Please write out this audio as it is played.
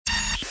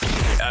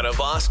Out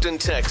of Austin,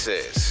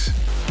 Texas,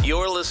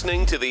 you're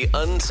listening to the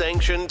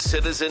Unsanctioned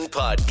Citizen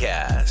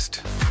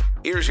Podcast.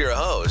 Here's your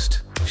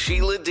host,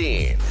 Sheila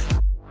Dean.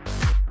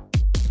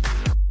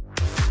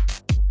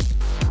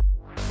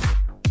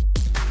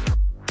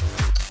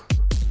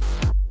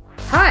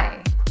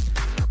 Hi,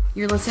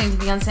 you're listening to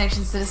the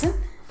Unsanctioned Citizen.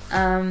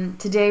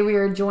 Today we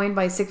are joined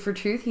by Sikh for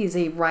Truth. He's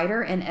a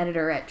writer and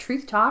editor at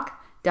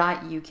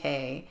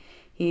truthtalk.uk.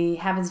 He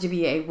happens to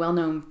be a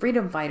well-known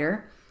freedom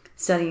fighter,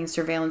 studying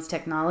surveillance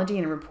technology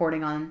and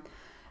reporting on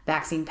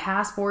vaccine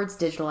passports,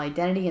 digital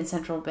identity, and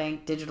central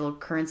bank digital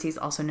currencies,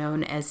 also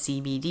known as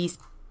CBDCs.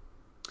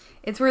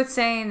 It's worth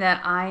saying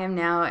that I am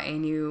now a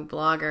new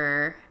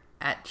blogger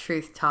at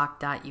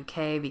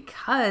truthtalk.uk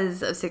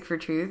because of Sikh for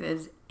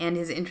Truth and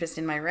his interest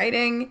in my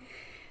writing.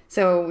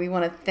 So we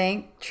want to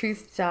thank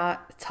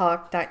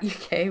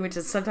truthtalk.uk, which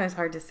is sometimes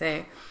hard to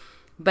say,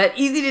 but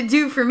easy to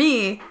do for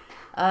me.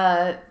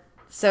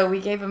 So we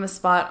gave him a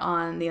spot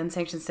on the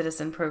Unsanctioned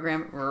Citizen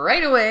program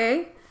right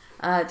away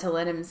to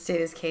let him state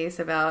his case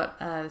about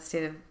the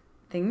state of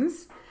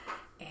things.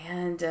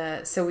 And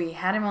so we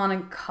had him on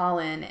a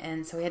call-in,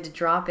 and so we had to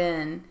drop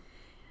in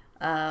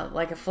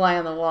like a fly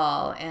on the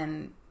wall.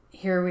 And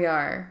here we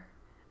are.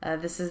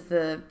 This is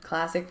the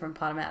classic from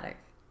Podomatic.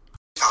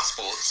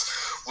 Passports,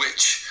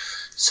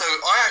 so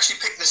I actually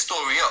picked this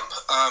story up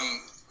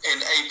in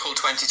April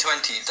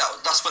 2020.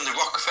 That's when the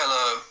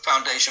Rockefeller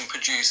Foundation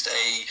produced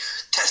a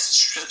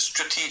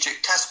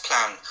strategic test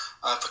plan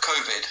for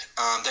COVID.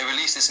 They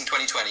released this in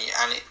 2020,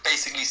 and it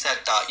basically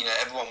said that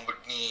everyone would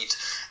need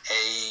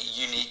a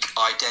unique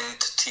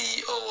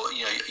identity or a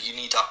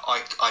unique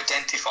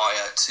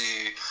identifier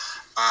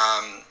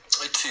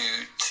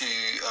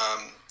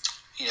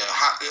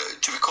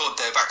to record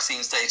their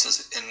vaccine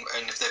status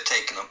and if they've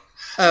taken them.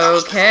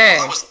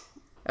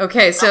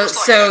 Okay, so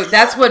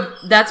that's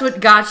what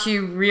got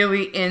you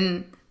really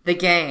in the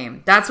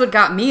game. That's what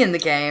got me in the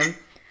game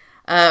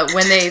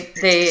when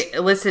they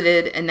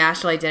elicited a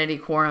national identity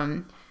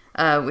quorum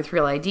with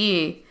Real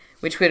ID,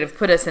 which would have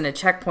put us in a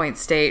checkpoint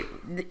state.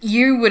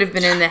 You would have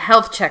been in the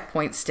health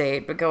checkpoint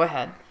state, but go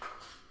ahead.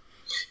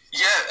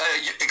 Yeah,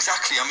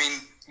 exactly. I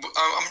mean,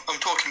 I'm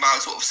talking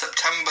about sort of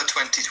September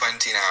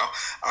 2020 now,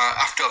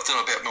 after I've done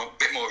a bit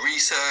more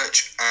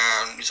research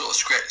and sort of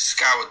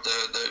scoured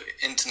the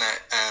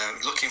internet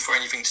looking for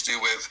anything to do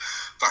with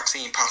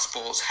vaccine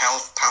passports,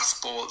 health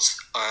passports,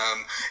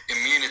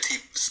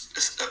 immunity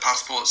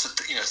passports,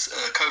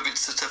 COVID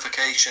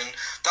certification,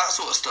 that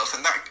sort of stuff.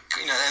 And that,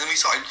 and we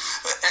started,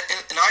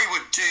 and I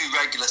would do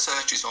regular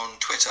searches on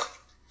Twitter.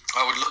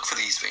 I would look for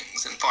these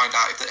things and find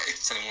out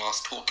if anyone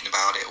else talking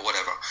about it or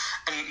whatever.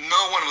 And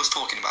no one was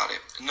talking about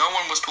it. No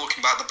one was talking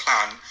about the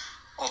plan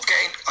of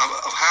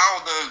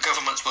how the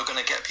governments were going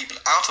to get people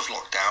out of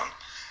lockdown.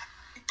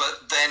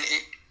 But then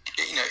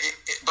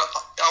but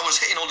I was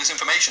hitting all this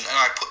information, and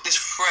I put this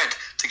thread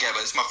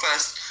together. It's my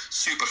first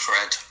super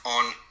thread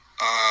on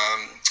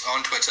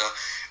Twitter,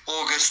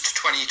 August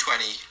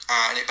 2020,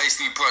 and it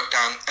basically broke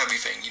down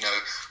everything,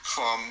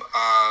 from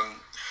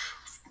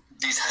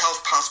these health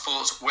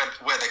passports, where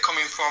they're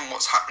coming from,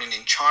 what's happening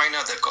in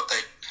China. They've got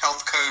their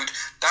health code.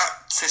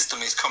 That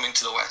system is coming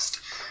to the West.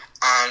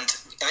 And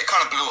it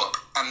kind of blew up.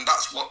 And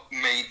that's what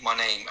made my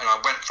name. And I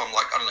went from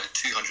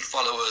 200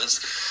 followers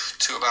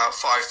to about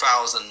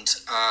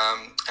 5,000.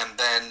 And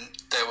then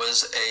there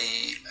was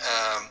an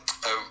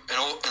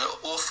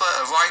author,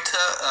 a writer,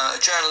 a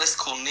journalist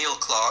called Neil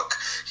Clark.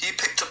 He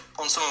picked up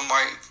on some of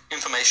my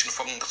information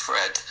from the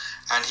thread,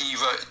 and he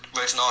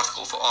wrote an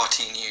article for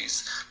RT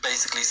News,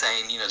 basically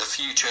saying, the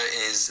future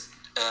is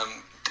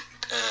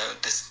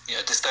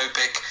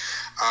dystopic.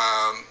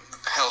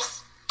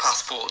 Health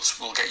passports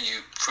will get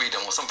you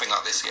freedom or something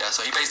like this. Yeah.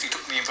 So he basically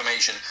took the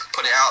information,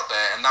 put it out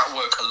there, and that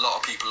woke a lot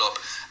of people up.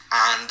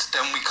 And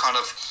then we kind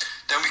of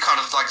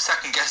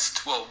second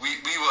guessed. Well,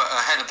 we were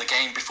ahead of the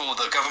game before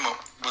the government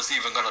was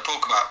even going to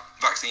talk about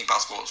vaccine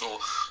passports or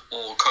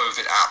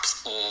COVID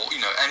apps or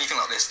anything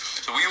like this.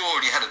 So we were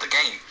already ahead of the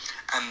game,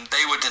 and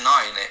they were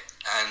denying it.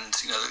 And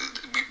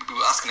we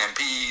were asking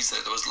MPs.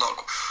 There was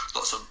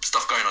lots of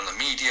stuff going on in the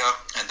media,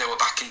 and they were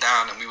backing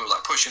down, and we were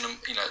pushing them,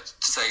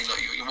 to say,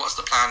 look, what's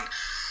the plan?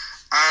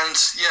 And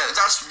yeah,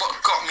 that's what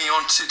got me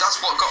onto that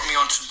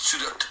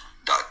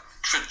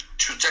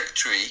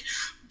trajectory.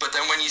 But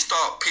then when you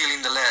start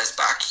peeling the layers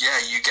back,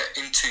 you get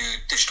into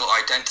digital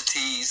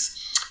identities,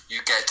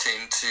 you get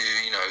into,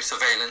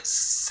 surveillance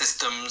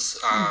systems,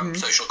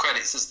 social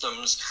credit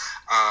systems,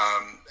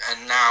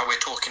 and now we're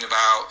talking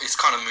about, it's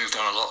kind of moved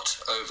on a lot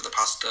over the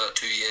past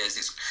 2 years.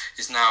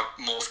 It's now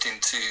morphed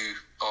into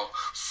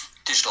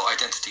digital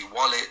identity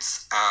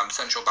wallets,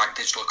 central bank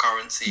digital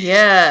currencies.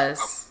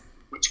 Yes.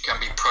 Which can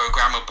be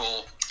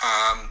programmable,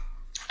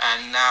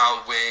 and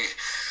now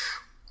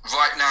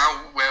right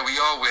now, where we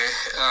are,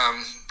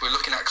 we're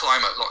looking at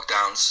climate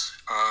lockdowns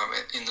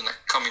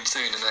coming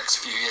soon in the next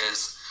few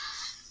years.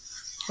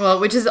 Well,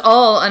 which is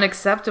all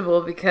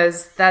unacceptable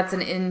because that's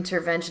an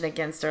intervention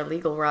against our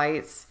legal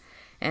rights,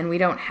 and we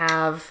don't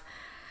have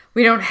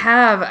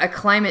a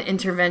climate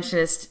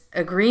interventionist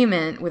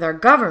agreement with our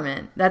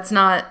government. That's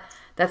not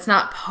That's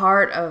not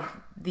part of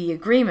the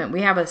agreement.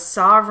 We have a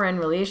sovereign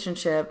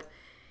relationship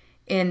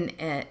in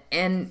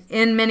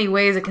many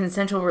ways, a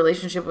consensual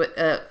relationship with,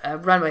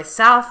 run by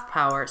soft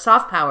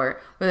power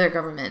with our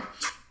government.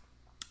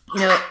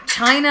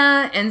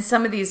 China and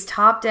some of these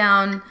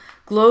top-down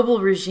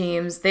global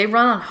regimes, they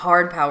run on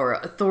hard power,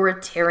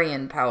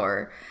 authoritarian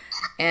power.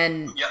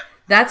 And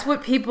that's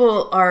what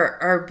people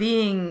are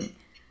being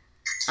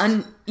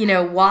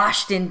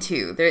washed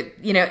into.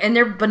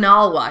 They're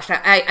banal washed.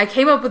 I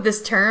came up with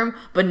this term,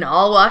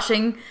 banal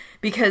washing,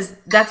 because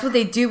that's what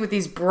they do with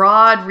these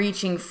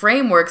broad-reaching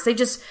frameworks. They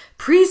just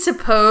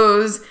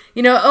presuppose,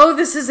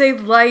 this is a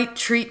light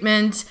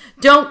treatment.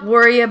 Don't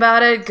worry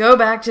about it. Go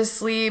back to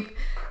sleep.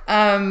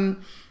 We're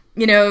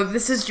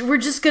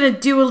just gonna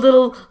do a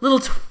little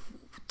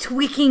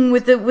tweaking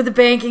with the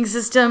banking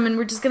system, and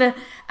we're just gonna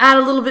add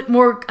a little bit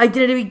more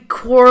identity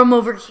quorum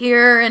over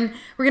here, and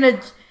we're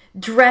gonna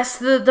dress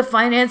the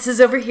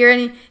finances over here,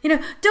 and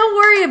don't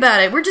worry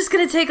about it. We're just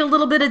gonna take a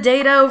little bit of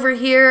data over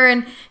here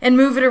and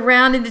move it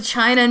around into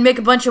China and make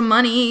a bunch of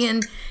money,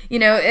 and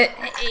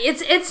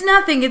it's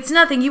nothing. It's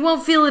nothing. You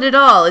won't feel it at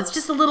all. It's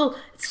just a little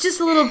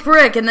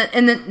prick, and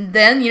then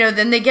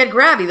they get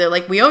grabby. They're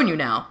like, we own you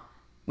now.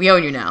 We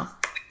own you now.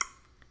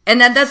 And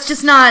that's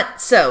just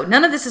not so.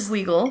 None of this is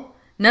legal.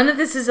 None of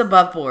this is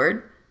above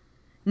board.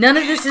 None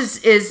of this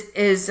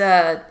is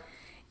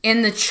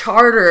in the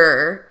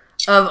charter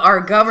of our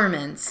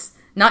governments.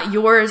 Not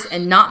yours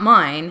and not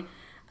mine.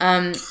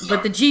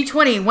 But the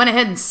G20 went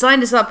ahead and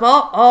signed us up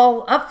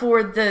all up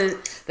for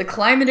the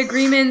climate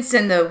agreements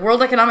and the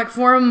World Economic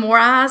Forum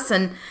morass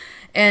and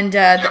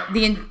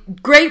the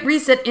Great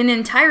Reset in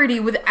entirety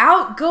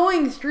without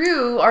going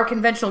through our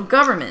conventional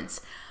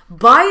governments.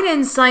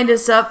 Biden signed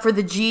us up for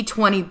the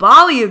G20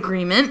 Bali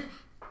Agreement,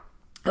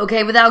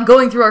 without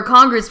going through our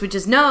Congress, which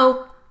is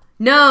no,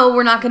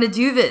 we're not going to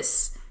do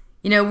this.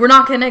 We're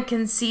not going to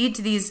concede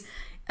to these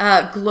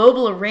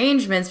global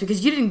arrangements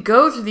because you didn't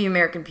go through the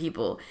American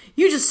people.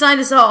 You just signed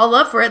us all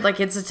up for it like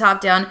it's a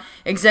top-down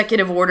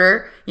executive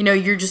order.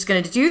 You're just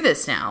going to do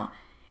this now.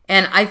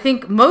 And I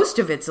think most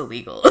of it's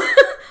illegal,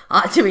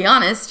 to be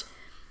honest.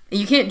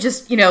 You can't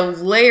just,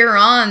 layer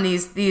on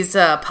these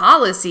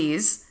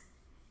policies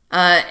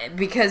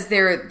because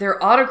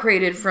they're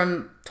autocrated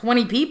from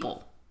 20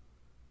 people,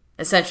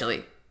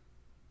 essentially.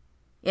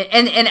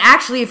 And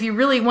actually, if you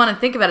really want to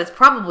think about it, it's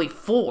probably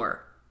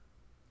four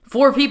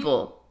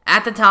people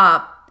at the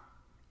top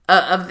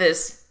of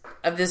this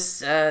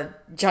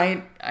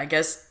giant, I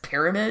guess,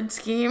 pyramid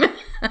scheme.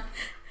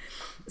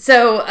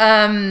 So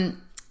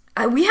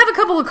we have a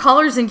couple of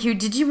callers in queue.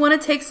 Did you want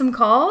to take some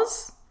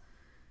calls?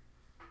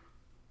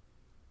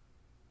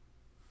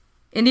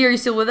 Indy, are you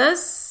still with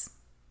us?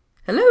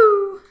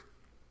 Hello.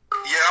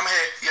 Yeah, I'm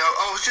here. Yeah,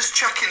 I was just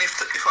checking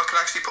if I can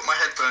actually put my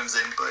headphones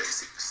in, but it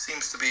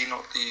seems to be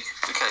not the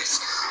case.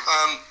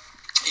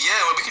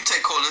 We can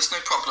take callers, no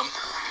problem.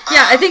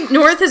 Yeah, I think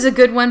North is a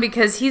good one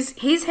because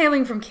he's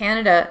hailing from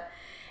Canada,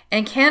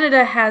 and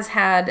Canada has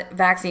had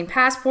vaccine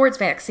passports,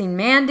 vaccine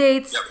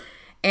mandates,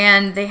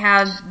 and they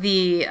had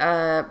the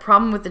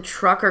problem with the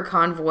trucker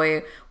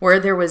convoy where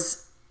there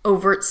was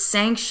overt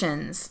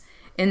sanctions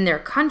in their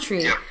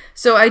country. Yep.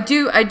 So I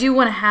do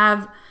want to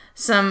have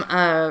some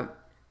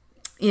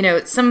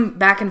some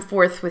back and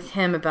forth with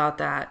him about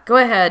that. Go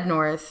ahead,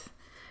 North.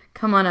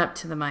 Come on up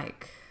to the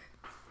mic.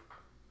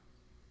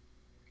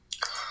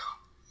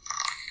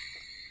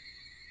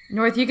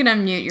 North, you can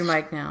unmute your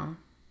mic now.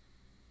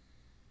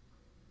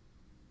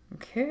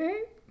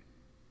 Okay.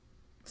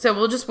 So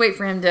we'll just wait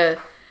for him to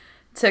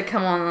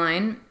come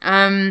online.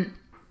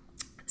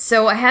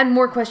 So I had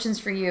more questions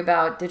for you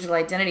about digital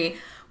identity.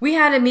 We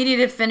had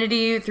immediate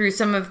affinity through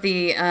some of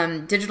the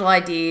digital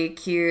ID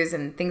cues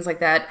and things like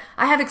that.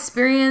 I have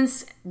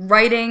experience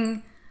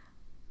writing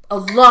a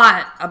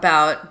lot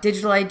about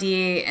digital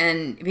ID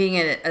and being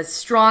a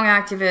strong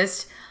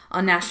activist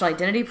on national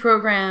identity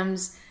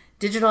programs,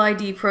 digital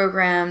ID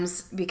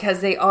programs,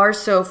 because they are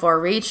so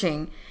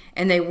far-reaching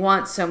and they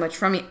want so much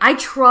from me. I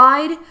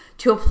tried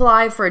to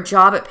apply for a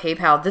job at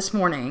PayPal this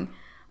morning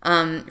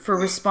for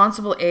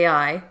responsible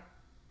AI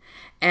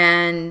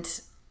and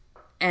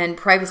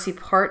privacy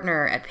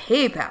partner at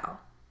PayPal,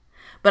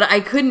 but I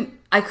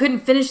couldn't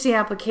finish the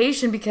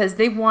application because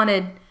they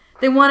wanted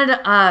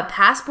a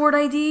passport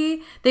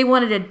ID. They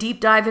wanted a deep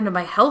dive into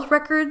my health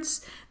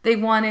records. They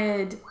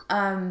wanted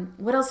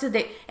what else did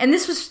they? And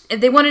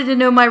they wanted to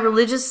know my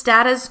religious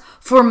status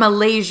for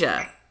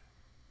Malaysia.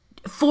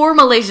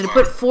 To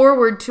put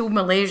forward to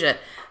Malaysia.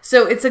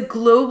 So it's a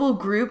global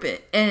group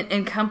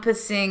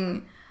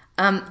encompassing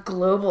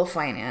global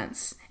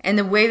finance, and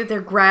the way that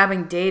they're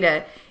grabbing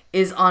data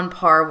is on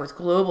par with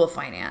global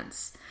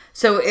finance.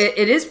 So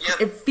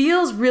it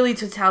feels really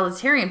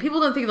totalitarian. People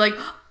don't think like,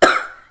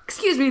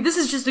 excuse me, this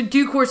is just a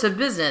due course of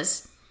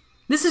business.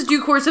 This is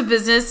due course of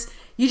business.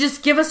 You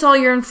just give us all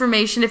your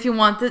information if you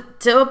want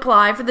to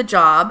apply for the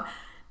job.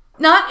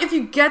 Not if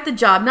you get the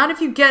job, not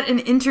if you get an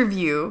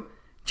interview.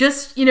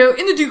 Just, in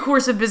the due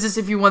course of business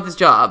if you want this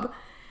job.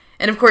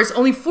 And of course,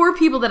 only 4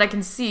 people that I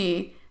can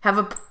see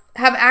have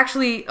have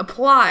actually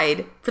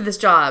applied for this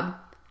job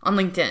on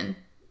LinkedIn.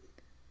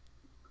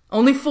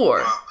 Only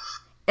 4.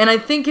 And I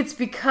think it's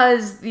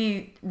because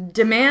the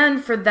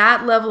demand for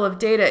that level of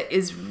data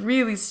is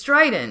really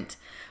strident,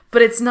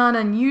 but it's not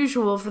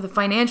unusual for the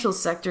financial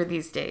sector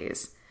these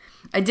days.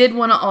 I did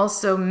want to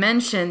also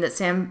mention that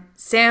Sam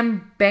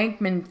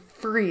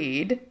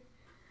Bankman-Fried, if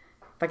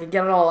I could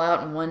get it all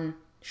out in one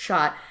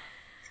shot,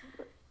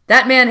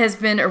 that man has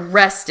been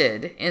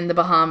arrested in the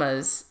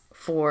Bahamas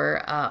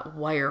for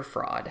wire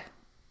fraud.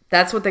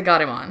 That's what they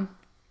got him on.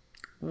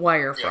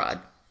 Wire fraud.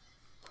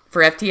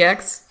 For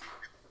FTX.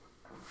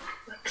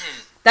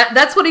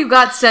 That's what he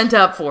got sent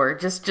up for,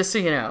 just so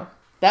you know.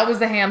 That was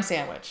the ham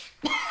sandwich.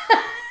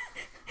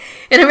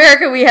 In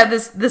America, we have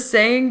this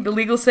saying, the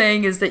legal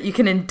saying is that you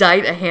can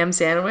indict a ham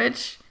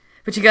sandwich,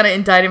 but you got to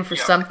indict him for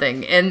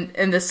something.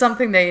 And the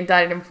something they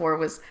indicted him for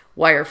was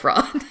wire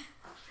fraud.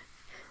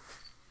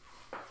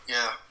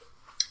 Yeah.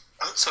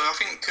 So I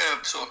think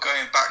sort of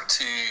going back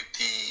to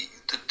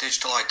the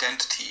digital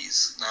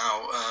identities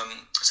now,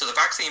 so the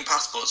vaccine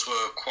passports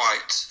were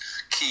quite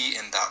key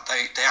in that.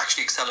 They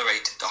actually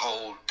accelerated the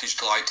whole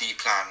digital ID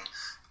plan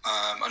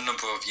a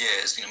number of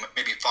years,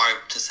 maybe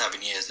 5 to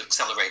 7 years. They've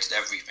accelerated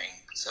everything.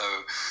 So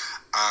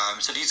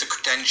these are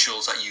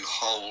credentials that you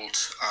hold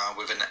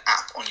with an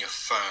app on your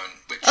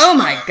phone. Which, oh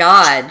my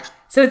God.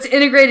 So it's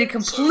integrated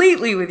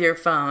completely with your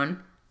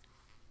phone.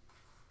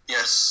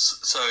 Yes,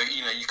 so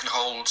you can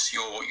hold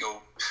your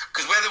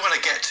because where they want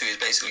to get to is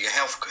basically your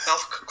health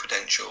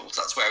credentials.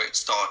 That's where it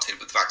started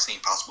with vaccine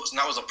passports, and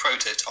that was a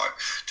prototype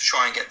to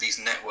try and get these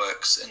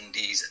networks and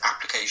these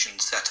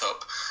applications set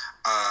up.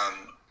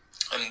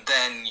 And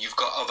then you've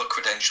got other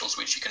credentials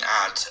which you can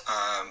add.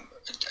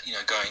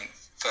 Going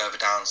further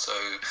down. So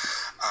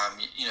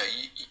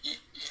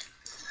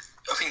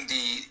I think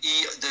the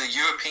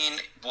European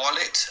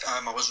wallet,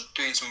 I was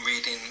doing some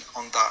reading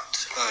on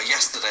that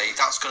yesterday.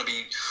 That's going to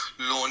be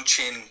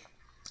launching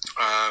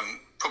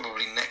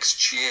probably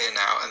next year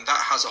now, and that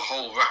has a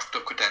whole raft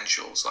of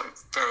credentials, like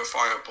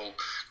verifiable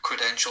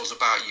credentials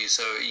about you.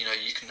 So you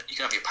can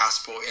have your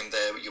passport in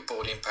there, your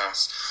boarding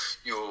pass,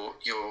 your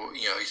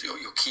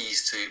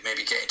keys to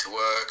maybe get into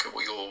work,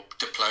 or your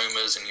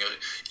diplomas and your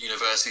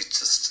university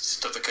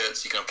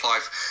certificates. You can apply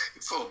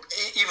for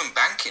even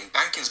banking.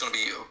 Banking's going to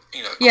be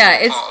yeah,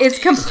 it's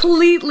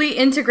completely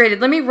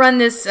integrated. Let me run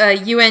this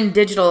UN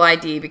digital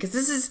ID, because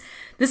this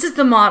is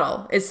the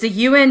model. It's the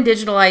UN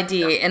digital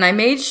ID, and I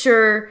made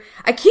sure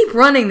I keep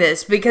running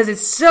this because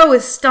it's so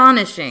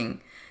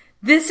astonishing.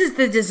 This is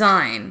the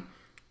design.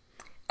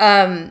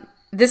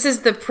 This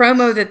is the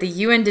promo that the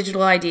UN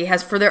digital ID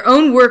has for their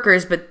own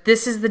workers, but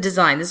this is the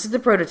design. This is the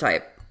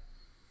prototype.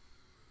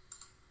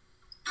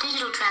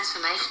 Digital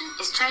transformation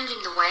is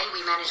changing the way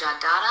we manage our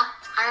data,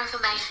 our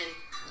information,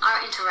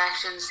 our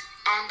interactions,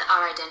 and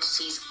our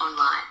identities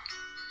online.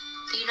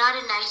 The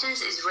United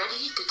Nations is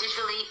ready to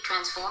digitally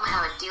transform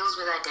how it deals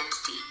with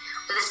identity,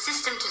 with a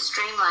system to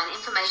streamline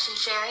information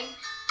sharing,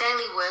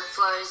 daily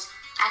workflows,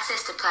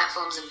 access to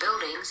platforms and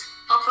buildings,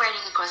 operating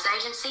across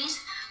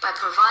agencies, by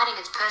providing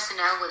its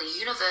personnel with a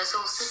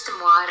universal,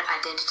 system-wide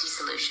identity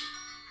solution.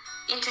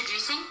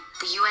 Introducing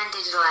the UN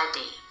Digital ID,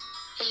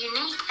 a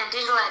unique and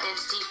digital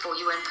identity for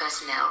UN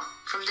personnel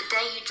from the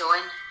day you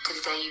join to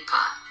the day you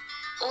part.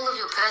 All of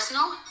your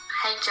personal,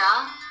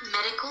 HR,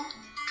 medical,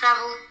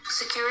 travel,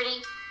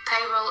 security,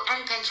 payroll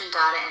and pension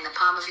data in the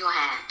palm of your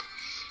hand,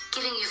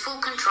 giving you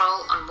full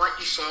control on what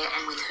you share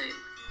and with whom.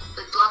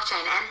 With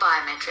blockchain and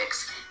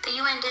biometrics, the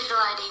UN Digital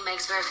ID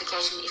makes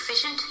verification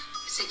efficient,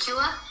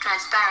 secure,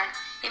 transparent,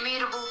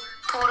 immutable,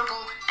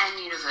 portable and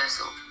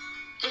universal.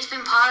 It's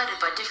been piloted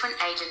by different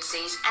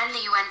agencies and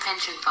the UN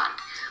Pension Fund,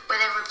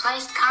 where they've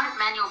replaced current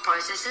manual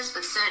processes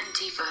with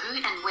certainty for who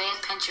and where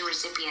pension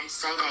recipients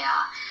say they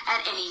are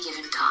at any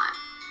given time.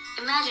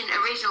 Imagine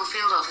a regional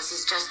field office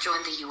has just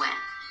joined the UN.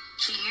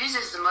 She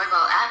uses the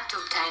mobile app to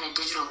obtain a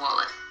digital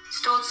wallet,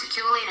 stored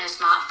securely in her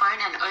smartphone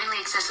and only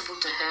accessible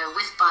to her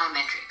with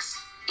biometrics.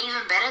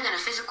 Even better than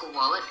a physical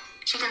wallet,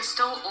 she can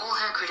store all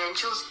her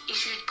credentials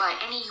issued by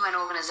any UN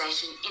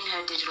organization in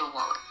her digital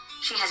wallet.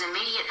 She has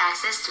immediate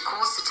access to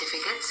course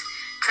certificates,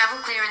 travel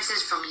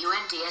clearances from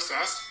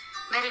UNDSS,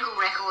 medical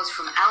records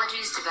from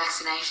allergies to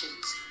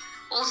vaccinations,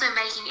 also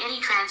making any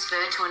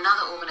transfer to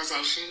another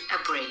organization a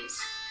breeze.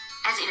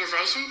 As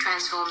innovation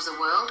transforms the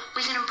world,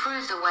 we can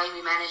improve the way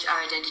we manage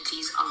our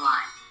identities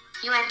online.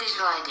 UN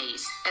Digital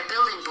IDs, a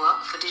building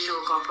block for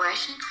digital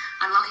cooperation,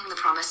 unlocking the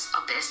promise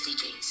of the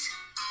SDGs.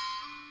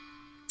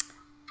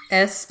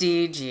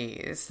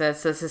 SDGs,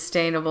 that's the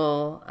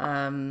sustainable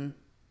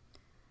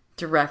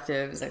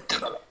directives, I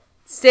think.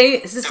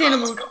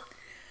 Sustainable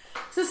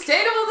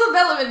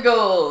development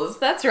goals.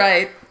 That's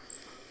right.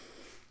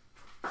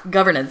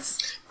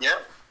 Governance. Yeah.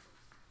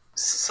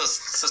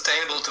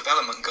 Sustainable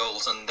development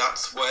goals, and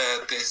that's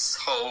where this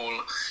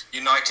whole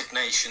United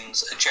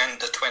Nations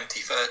Agenda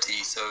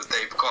 2030, so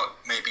they've got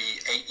maybe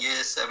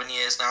 7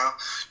 years now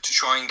to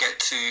try and get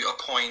to a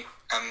point,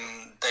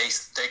 and they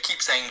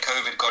keep saying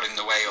COVID got in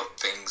the way of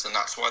things, and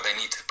that's why they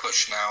need to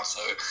push now.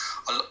 So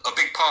a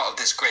big part of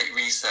this Great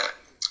Reset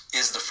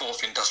is the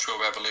fourth industrial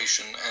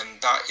revolution, and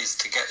that is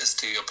to get us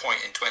to a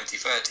point in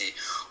 2030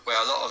 where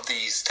a lot of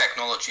these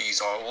technologies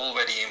are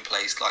already in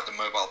place, like the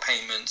mobile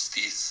payments,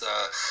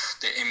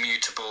 the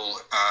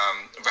immutable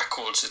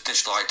records of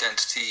digital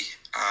identity,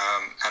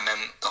 and then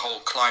the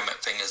whole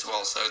climate thing as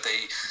well. So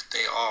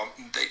they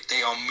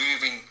are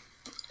moving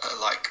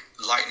like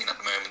lightning at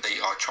the moment. They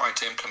are trying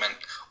to implement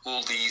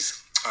all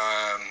these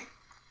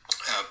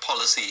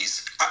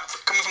policies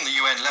coming from the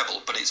UN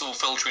level, but it's all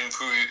filtering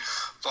through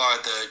via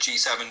the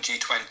G7,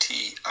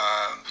 G20,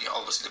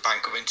 obviously the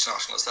Bank of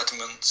International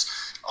Settlements,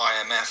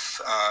 IMF.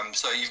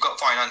 So you've got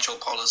financial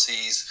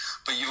policies,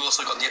 but you've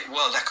also got the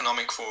World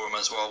Economic Forum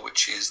as well,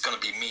 which is going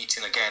to be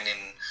meeting again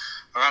in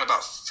around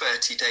about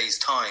 30 days'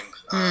 time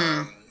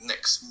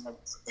next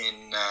month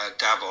in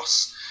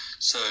Davos.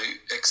 So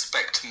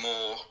expect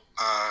more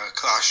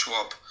Klaus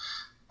Schwab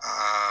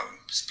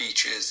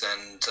speeches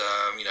and,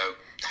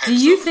 Do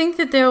you think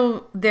that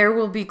there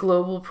will be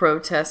global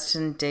protests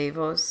in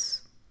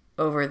Davos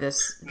over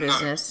this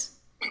business?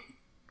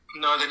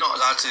 No, they're not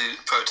allowed to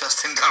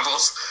protest in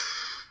Davos.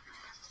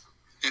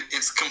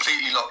 It's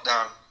completely locked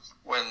down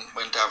when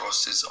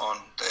Davos is on.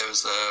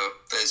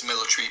 There's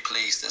military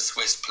police, there's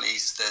Swiss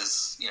police,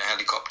 there's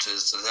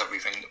helicopters, there's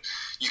everything.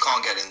 You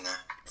can't get in there.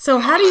 So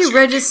how do you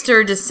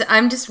register dissent?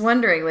 I'm just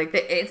wondering,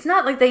 it's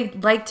not like they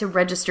like to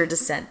register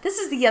dissent. This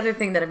is the other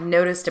thing that I've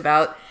noticed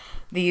about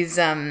these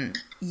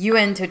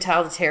UN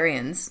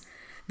totalitarians,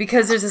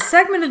 because there's a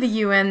segment of the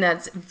UN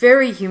that's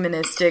very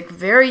humanistic,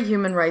 very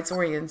human rights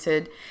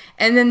oriented,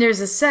 and then there's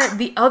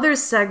the other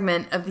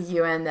segment of the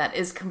UN that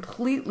is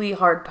completely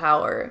hard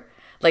power.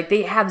 Like,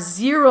 they have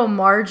zero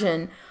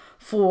margin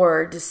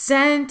for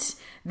dissent.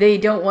 They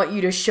don't want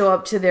you to show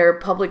up to their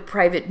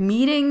public-private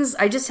meetings.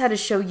 I just had a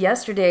show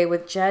yesterday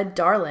with Jed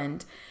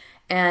Darland,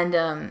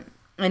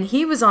 and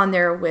he was on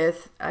there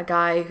with a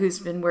guy who's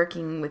been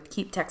working with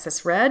Keep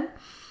Texas Red,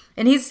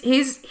 and he's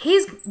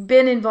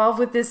been involved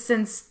with this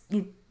since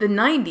the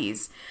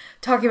 90s,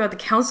 talking about the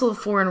Council of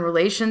Foreign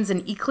Relations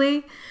and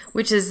ICLEI,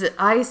 which is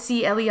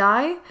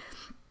ICLEI,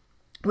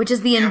 which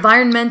is the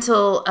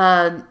environmental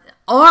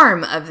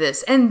arm of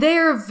this, and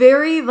they're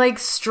very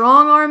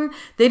strong arm.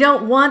 They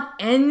don't want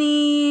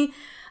any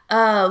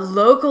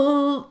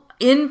local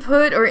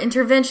input or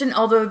intervention,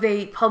 although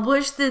they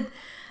publish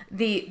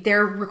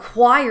they're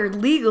required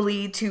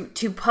legally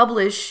to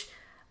publish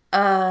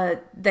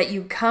that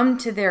you come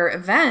to their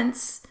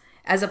events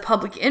as a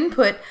public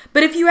input.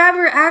 But if you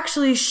ever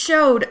actually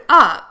showed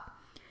up,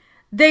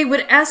 they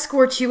would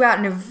escort you out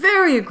in a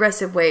very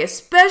aggressive way,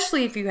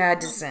 especially if you had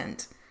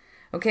dissent.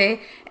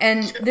 Okay,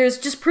 and there's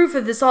just proof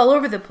of this all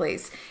over the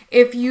place.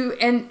 If you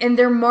and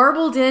they're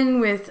marbled in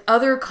with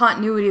other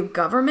continuity of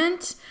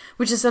government,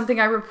 which is something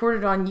I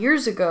reported on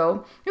years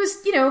ago. It was,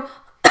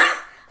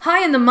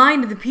 high in the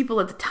mind of the people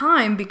at the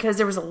time, because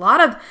there was a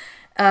lot of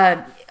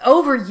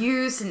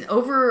overuse and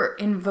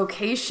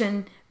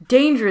over-invocation,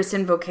 dangerous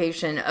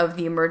invocation of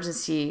the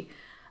emergency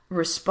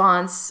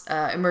response,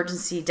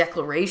 emergency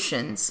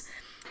declarations.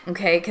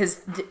 Okay,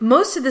 because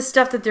most of the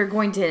stuff that they're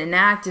going to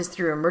enact is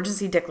through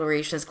emergency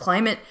declarations,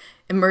 climate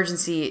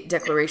emergency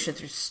declaration,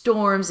 through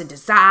storms and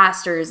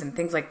disasters and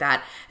things like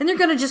that. And they're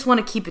going to just want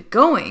to keep it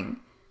going.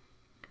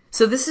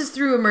 So this is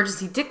through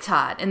emergency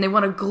diktat, and they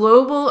want a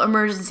global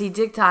emergency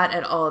diktat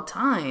at all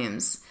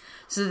times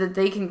so that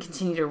they can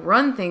continue to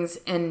run things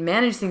and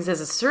manage things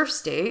as a serf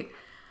state.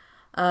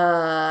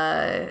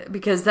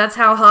 Because that's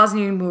how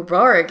Hosni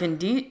Mubarak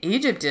in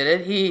Egypt did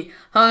it. He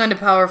hung on to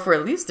power for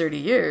at least 30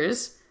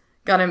 years.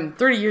 Got him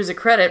 30 years of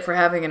credit for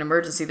having an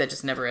emergency that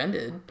just never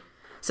ended.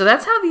 So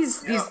that's how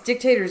these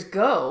dictators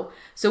go.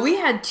 So we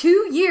had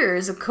 2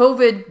 years of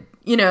COVID,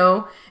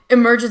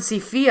 emergency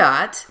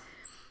fiat,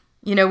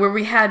 where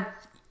we had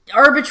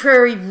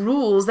arbitrary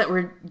rules that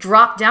were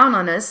dropped down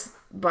on us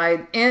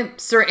by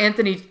Sir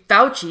Anthony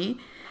Fauci.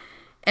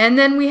 And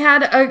then we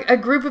had a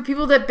group of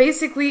people that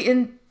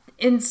basically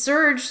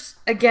insurged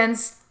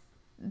against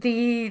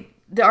the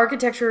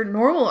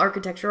normal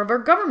architecture of our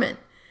government,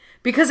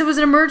 because it was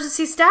an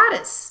emergency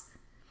status.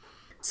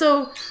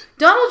 So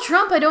Donald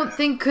Trump, I don't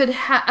think could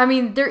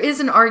there is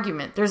an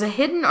argument. There's a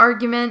hidden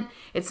argument.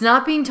 It's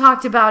not being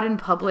talked about in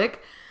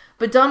public.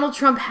 But Donald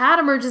Trump had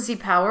emergency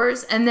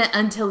powers, and then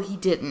until he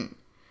didn't.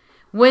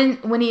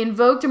 When he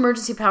invoked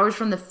emergency powers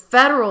from the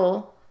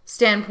federal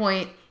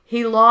standpoint,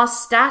 he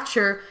lost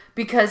stature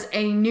because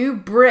a new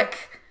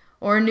brick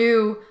or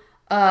new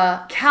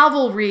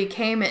cavalry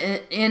came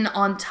in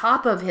on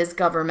top of his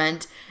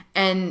government,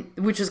 and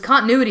which was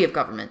continuity of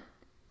government,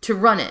 to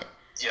run it.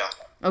 Yeah.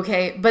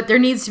 Okay, but there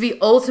needs to be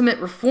ultimate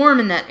reform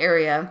in that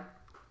area.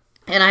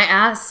 And I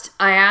asked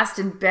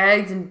and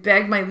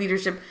begged my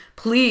leadership,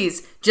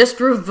 please just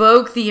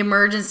revoke the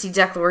emergency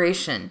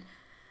declaration.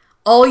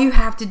 All you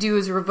have to do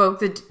is revoke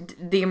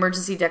the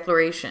emergency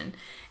declaration.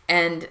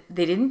 And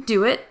they didn't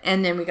do it.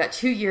 And then we got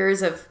 2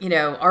 years of,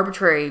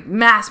 arbitrary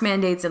mass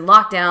mandates and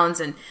lockdowns,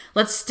 and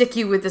let's stick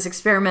you with this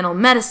experimental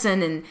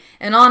medicine,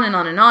 and on and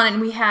on and on. And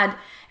we had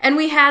And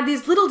we had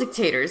these little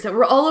dictators that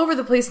were all over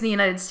the place in the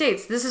United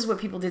States. This is what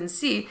people didn't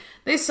see.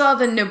 They saw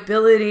the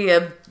nobility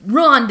of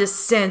Ron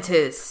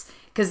DeSantis,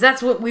 because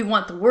that's what we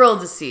want the world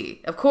to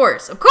see. Of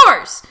course.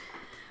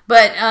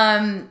 But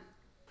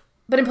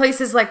in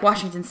places like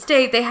Washington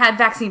State, they had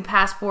vaccine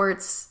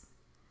passports,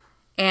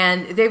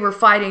 and they were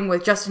fighting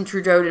with Justin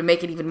Trudeau to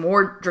make it even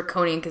more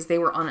draconian because they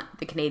were on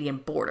the Canadian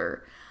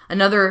border.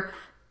 Another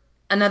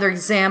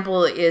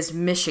example is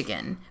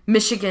Michigan.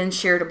 Michigan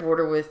shared a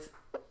border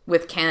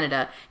with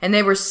Canada, and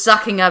they were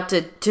sucking up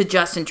to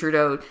Justin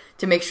Trudeau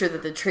to make sure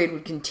that the trade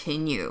would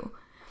continue.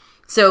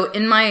 So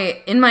in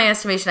my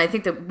estimation, I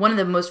think that one of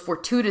the most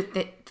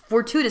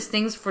fortuitous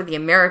things for the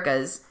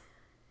Americas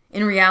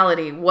in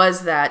reality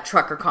was that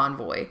trucker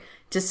convoy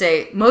to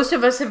say, most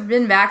of us have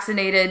been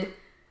vaccinated,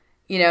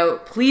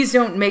 please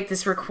don't make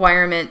this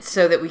requirement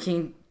so that we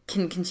can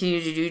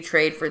continue to do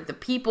trade for the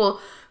people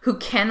who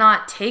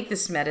cannot take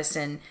this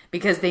medicine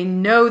because they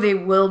know they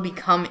will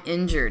become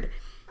injured.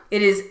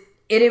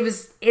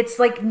 It's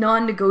like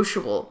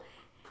non-negotiable.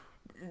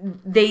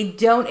 They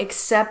don't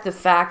accept the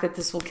fact that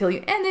this will kill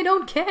you, and they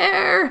don't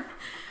care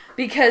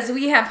because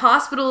we have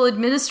hospital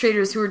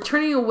administrators who are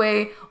turning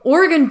away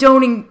organ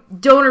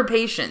donor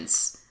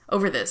patients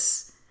over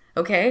this.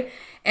 Okay?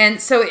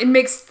 And so it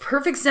makes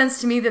perfect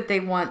sense to me that they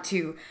want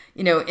to,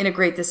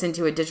 integrate this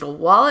into a digital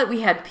wallet.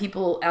 We had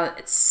people out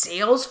at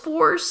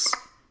Salesforce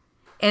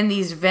and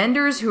these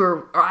vendors who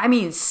are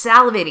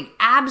salivating,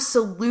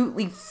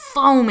 absolutely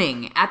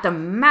foaming at the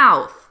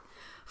mouth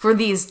for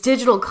these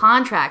digital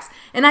contracts.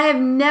 And I have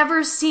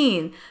never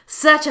seen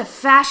such a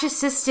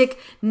fascistic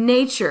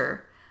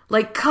nature,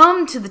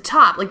 come to the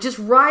top, just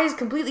rise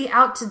completely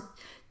out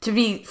to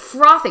be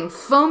frothing,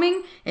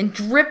 foaming, and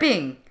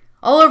dripping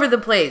all over the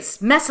place,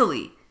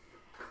 messily.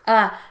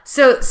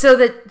 So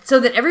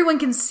that everyone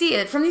can see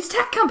it from these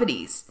tech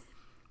companies.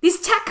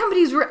 These tech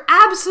companies were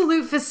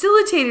absolute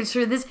facilitators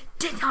for this,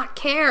 did not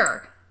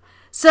care.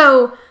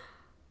 So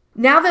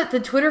now that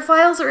the Twitter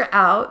files are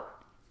out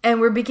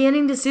and we're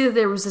beginning to see that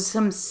there was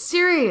some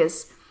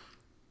serious,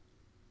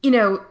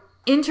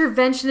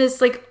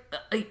 interventionist,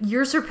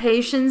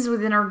 usurpations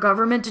within our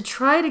government to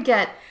try to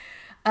get,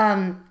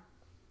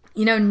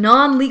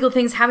 non-legal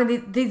things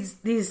having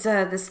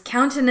this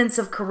countenance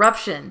of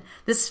corruption,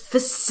 this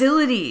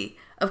facility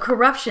of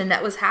corruption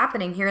that was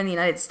happening here in the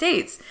United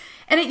States.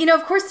 And,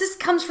 of course, this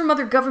comes from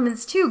other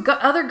governments, too.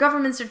 Other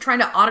governments are trying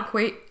to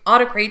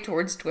autocrate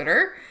towards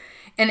Twitter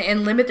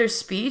and limit their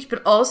speech.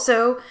 But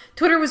also,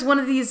 Twitter was one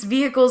of these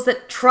vehicles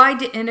that tried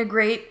to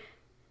integrate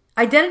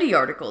identity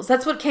articles.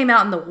 That's what came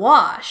out in the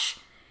wash,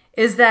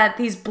 is that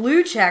these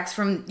blue checks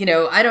from,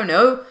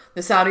 the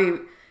Saudi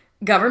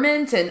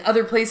government and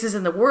other places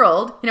in the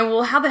world,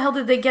 well, how the hell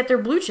did they get their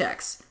blue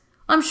checks?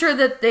 I'm sure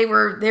that they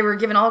were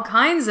given all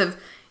kinds of,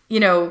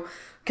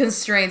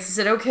 constraints and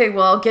said, okay,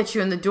 well, I'll get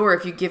you in the door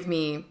if you give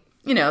me,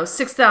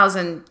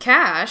 6,000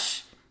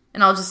 cash,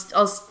 and I'll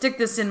stick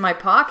this in my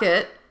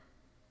pocket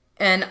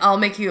and I'll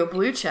make you a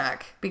blue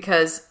check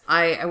because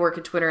I work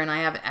at Twitter and I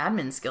have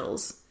admin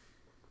skills.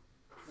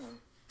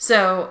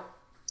 So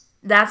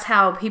that's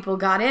how people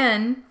got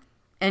in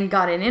and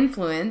got an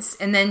influence.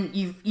 And then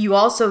you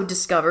also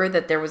discover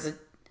that there was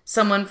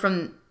someone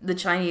from the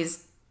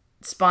Chinese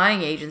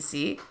spying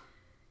agency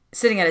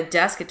sitting at a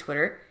desk at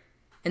Twitter.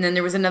 And then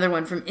there was another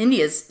one from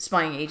India's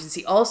spying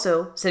agency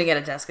also sitting at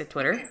a desk at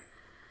Twitter.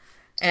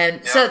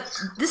 And so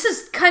this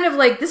is kind of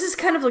like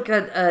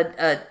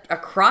a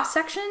cross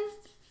section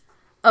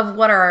of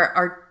what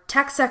our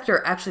tech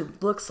sector actually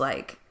looks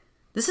like.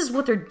 This is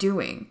what they're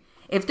doing.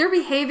 If they're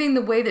behaving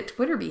the way that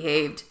Twitter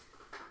behaved,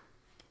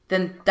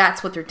 then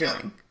that's what they're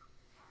doing.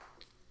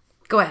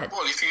 Go ahead.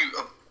 Well, if you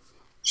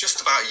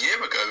just about a year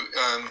ago,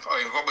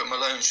 Robert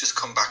Malone's just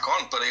come back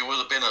on, but it would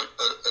have been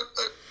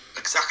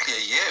exactly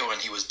a year when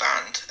he was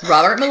banned.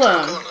 Robert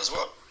Malone as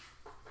well.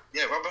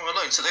 Yeah, Robert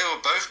Malone. So they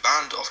were both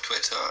banned off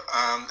Twitter,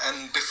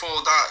 and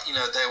before that,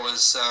 there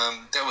was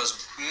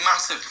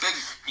massive, big,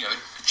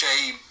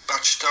 Jay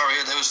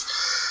Bhattacharya. There's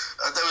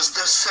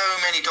so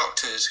many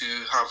doctors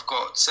who have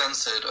got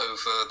censored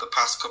over the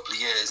past couple of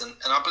years, and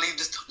I believe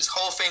this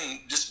whole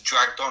thing just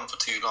dragged on for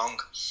too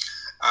long.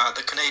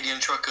 The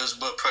Canadian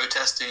truckers were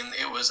protesting.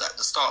 It was at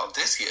the start of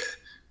this year,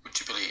 would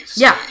you believe?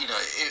 So, yeah.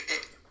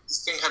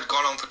 This thing had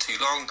gone on for too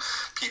long.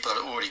 People had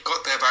already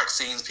got their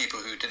vaccines. People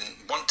who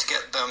didn't want to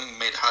get them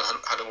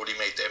had already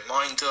made their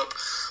mind up.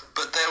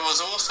 But there was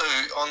also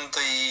on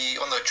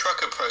the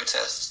trucker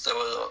protests there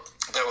were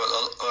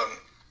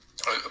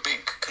a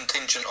big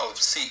contingent of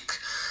Sikh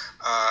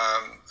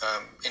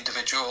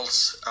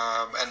individuals,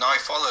 and I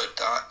followed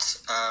that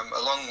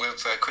along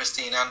with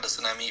Christine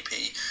Anderson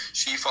MEP.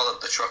 She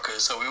followed the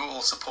truckers, so we were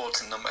all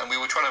supporting them, and we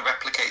were trying to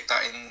replicate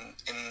that in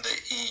the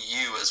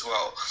EU as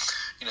well.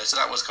 So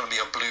that was going to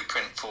be a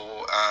blueprint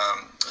for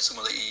some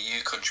of the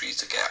EU countries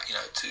to get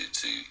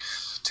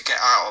to get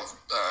out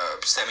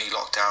of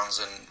semi-lockdowns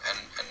and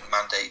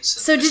mandates.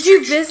 So did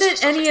you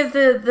visit any of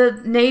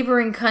the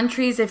neighboring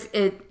countries?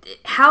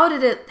 How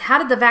did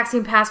the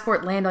vaccine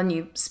passport land on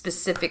you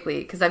specifically?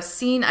 Because I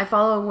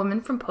follow a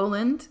woman from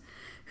Poland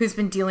who's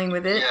been dealing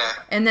with it. Yeah.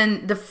 And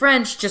then the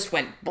French just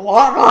went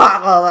blah, blah,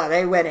 blah, blah.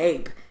 They went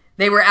ape.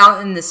 They were out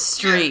in the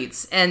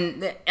streets. Yeah.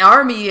 And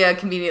our media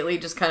conveniently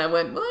just kind of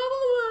went, blah, blah,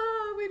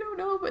 blah, we don't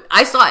know. But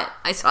I saw it.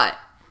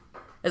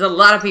 There's a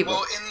lot of people.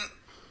 Well,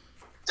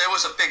 there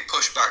was a big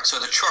pushback. So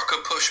the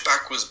trucker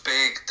pushback was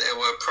big. There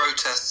were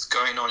protests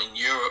going on in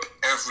Europe,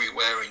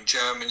 everywhere, in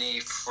Germany,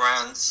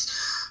 France,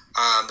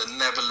 the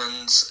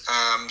Netherlands.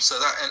 So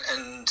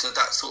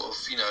that sort of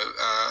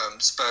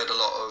spurred a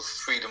lot of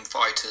freedom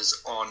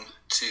fighters on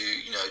to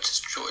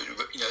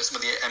some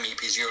of the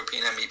MEPs,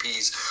 European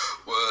MEPs,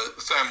 were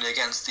firmly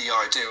against the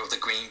idea of the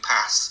Green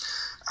Pass.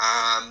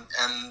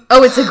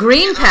 It's a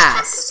green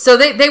pass. So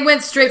they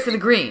went straight for the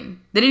green.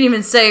 They didn't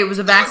even say it was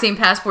a vaccine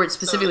passport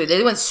specifically.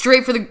 They went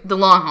straight for the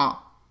long haul.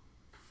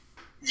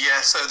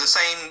 Yeah, so the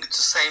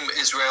same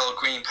Israel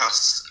Green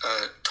Pass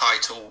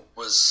title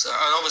was,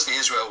 and obviously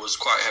Israel was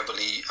quite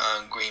heavily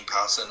Green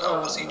Pass, and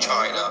obviously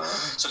China.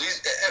 So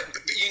these,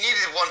 you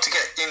needed one to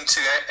get into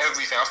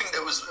everything. I think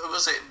there was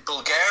it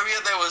Bulgaria?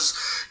 There was,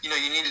 you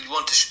needed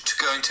one to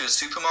go into a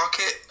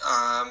supermarket,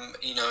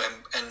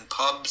 and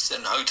pubs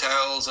and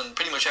hotels and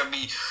pretty much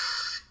every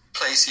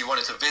place you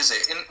wanted to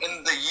visit.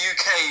 In the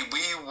UK,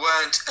 we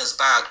weren't as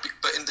bad,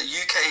 but in the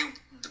UK,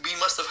 we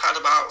must have had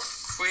about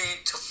 3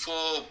 to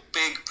 4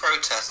 big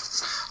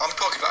protests. I'm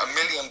talking about 1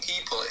 million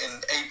people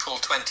in April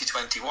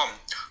 2021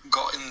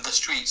 got in the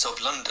streets of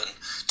London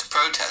to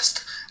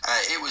protest.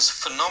 It was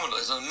phenomenal.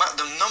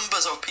 The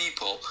numbers of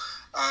people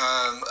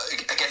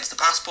against the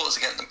passports,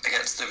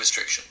 against the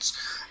restrictions.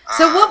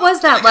 So what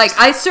was that like?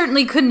 I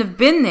certainly couldn't have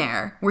been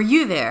there. Were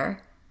you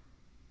there?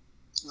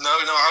 No,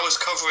 I was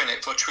covering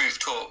it for Truth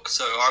Talk.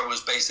 So I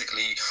was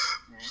basically,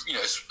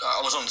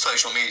 I was on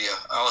social media.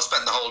 I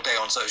spent the whole day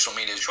on social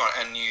media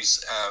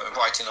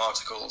writing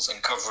articles and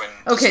covering.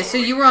 Okay, so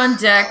you were on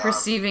deck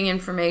receiving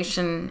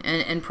information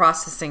and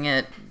processing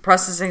the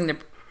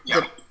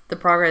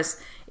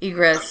progress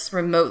egress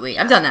remotely.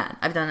 I've done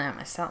that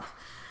myself.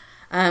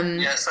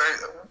 So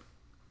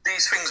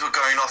these things were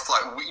going off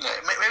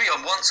maybe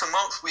once a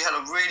month. We had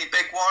a really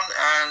big one,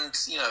 and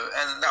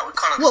that would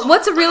kind of. Well,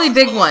 what's a really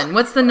big one?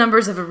 What's the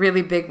numbers of a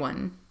really big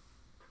one?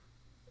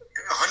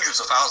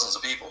 Hundreds of thousands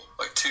of people,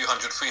 like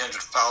 200,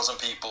 300,000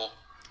 people.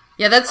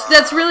 Yeah,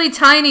 that's really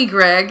tiny,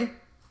 Greg.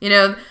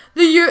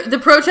 The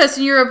protests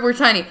in Europe were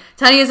tiny.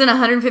 Tiny as in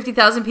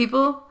 150,000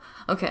 people?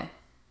 Okay.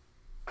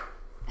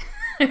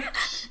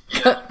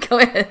 Go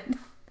ahead.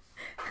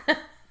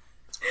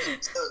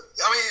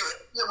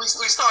 We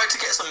started to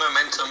get some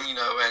momentum,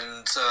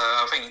 and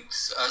I think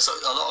a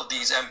lot of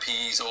these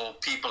MPs or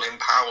people in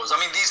powers.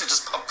 These are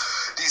just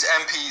these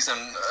MPs, and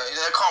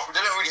they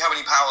don't really have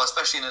any power,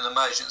 especially in an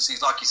emergency.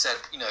 Like you said,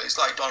 it's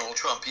like Donald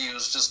Trump. He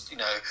was just, he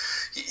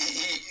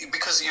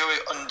because you're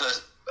under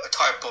a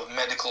type of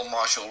medical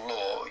martial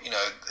law,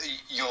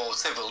 your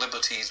civil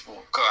liberties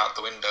will go out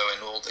the window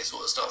and all this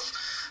sort of stuff.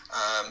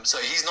 So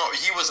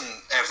he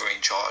wasn't ever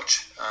in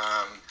charge.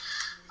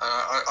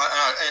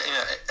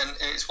 And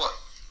it's what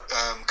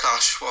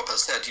Klaus Schwab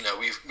has said.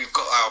 We've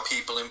got our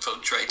people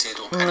infiltrated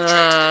or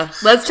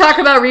penetrated. Let's talk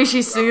about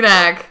Rishi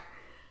Sunak.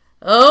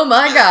 Oh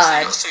my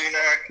God!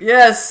 Sunak.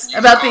 Yes,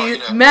 about the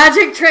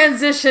magic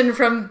transition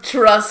from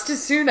Truss to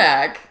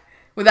Sunak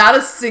without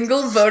a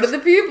single vote of the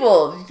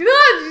people. Did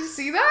you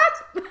see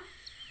that?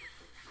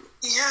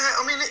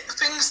 Yeah,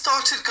 things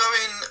started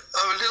going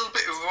a little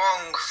bit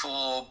wrong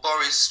for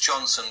Boris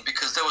Johnson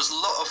because there was a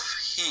lot of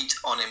heat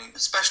on him,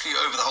 especially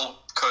over the whole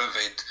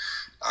COVID,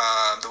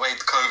 the way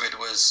the COVID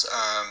was,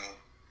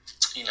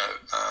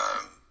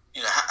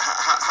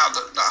 how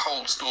that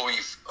whole story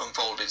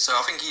unfolded. So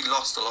I think he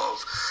lost a lot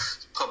of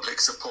public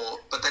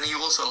support, but then he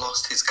also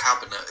lost his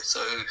cabinet.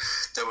 So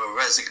there were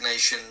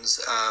resignations.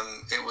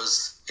 It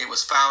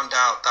was found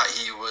out that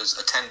he was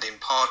attending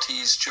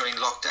parties during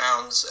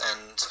lockdowns,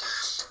 and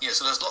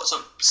so there's lots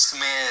of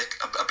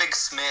a big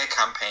smear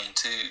campaign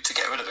to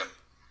get rid of him.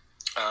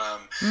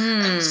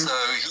 And so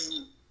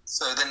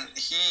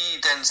he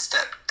then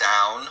stepped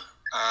down,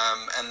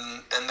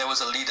 and then there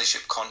was a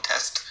leadership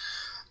contest.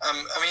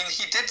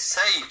 He did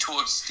say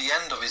towards the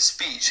end of his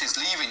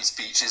leaving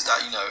speech, is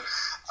that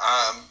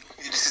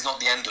this is not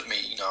the end of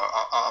me.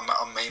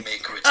 I may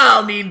make a return.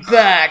 I'll be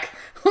back.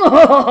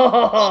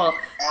 I'll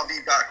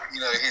be back.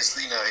 His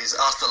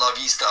hasta la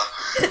vista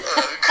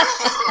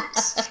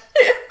quotes.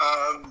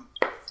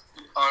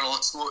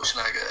 Arnold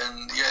Schwarzenegger,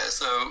 and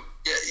he's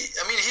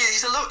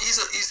a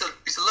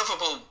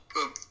lovable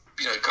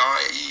guy.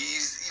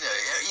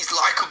 He's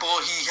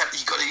likable. He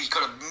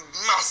got a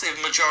massive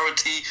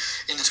majority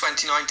in the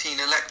 2019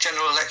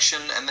 general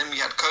election, and then we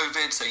had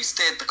COVID, so he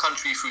steered the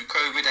country through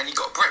COVID, and he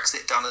got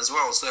Brexit done as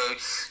well. So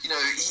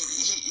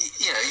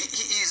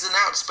he's an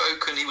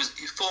outspoken. He was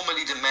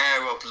formerly the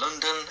mayor of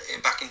London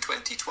back in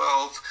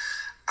 2012,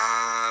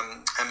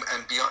 and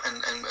beyond,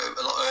 and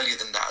a lot earlier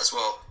than that as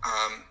well.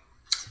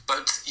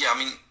 But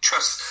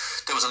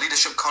Truss. There was a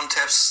leadership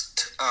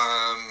contest.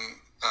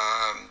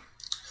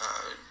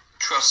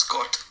 Truss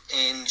got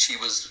in. She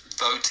was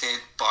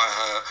voted by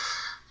her,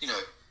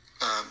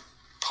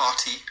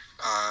 party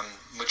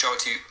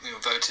majority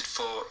voted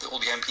for, all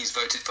the MPs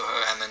voted for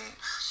her, and then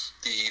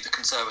the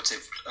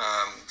Conservative,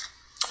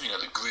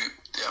 the group,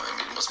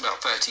 it must be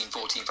about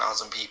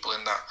 14,000 people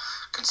in that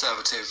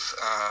Conservative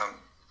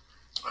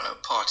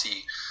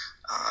party,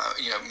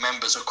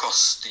 members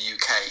across the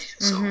UK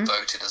sort of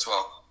voted as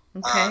well.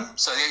 Okay.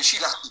 So she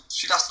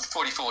lasted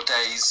 44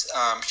 days.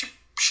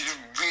 She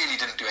really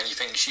didn't do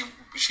anything.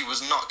 She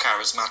was not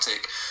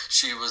charismatic.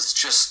 She was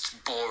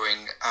just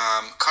boring.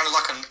 Kind of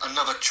like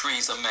another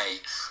Theresa May,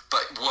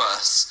 but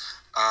worse.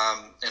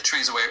 And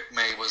Theresa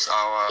May was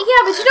our...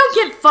 Yeah, but you don't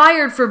get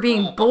fired for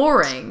being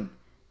boring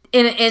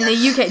in the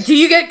UK. Do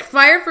you get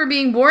fired for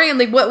being boring? And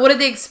like, what did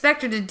they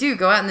expect her to do?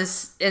 Go out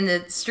in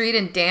the street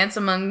and dance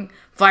among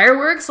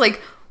fireworks?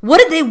 Like, what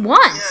did they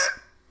want? Yeah.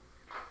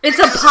 It's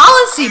a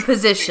policy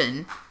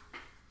position.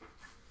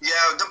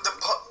 Yeah,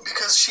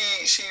 because she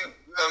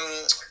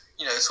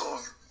sort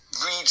of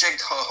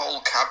rejigged her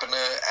whole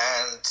cabinet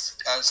and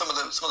some of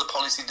the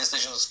policy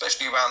decisions,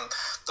 especially around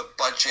the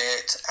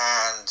budget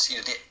and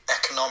the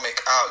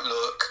economic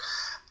outlook.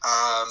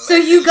 So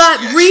you got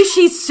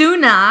Rishi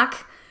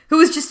Sunak, who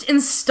was just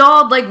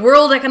installed like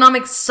World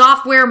Economic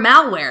Software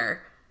malware.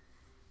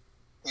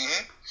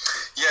 Mm-hmm.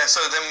 Yeah. So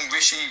then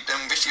Rishi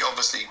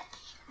obviously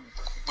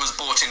was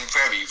brought in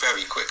very,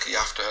 very quickly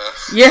after her.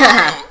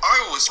 Yeah.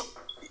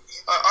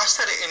 I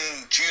said it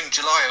in June,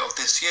 July of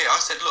this year. I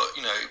said, look,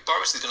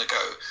 Boris is going to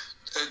go.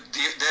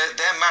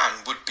 Their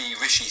man would be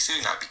Rishi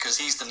Sunak because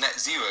he's the net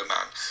zero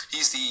man.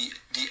 He's the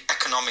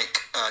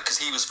economic, because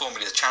he was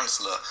formerly the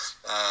Chancellor,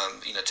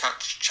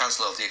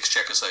 Chancellor of the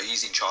Exchequer, so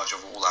he's in charge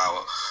of all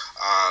our,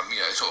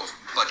 sort of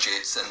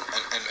budgets and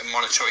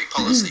monetary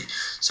policy.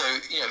 So,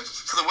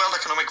 for the World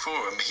Economic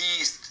Forum,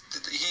 he's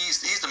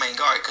the main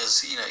guy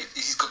because,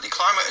 he's got the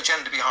climate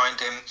agenda behind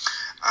him.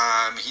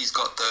 He's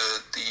got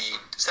the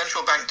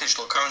central bank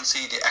digital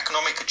currency, the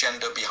economic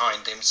agenda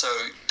behind him. So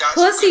that's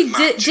plus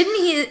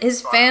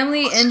his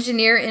family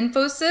engineer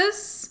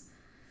Infosys?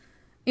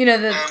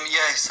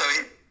 So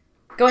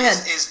go ahead.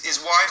 His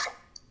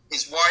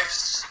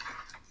wife's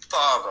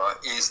father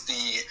is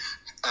the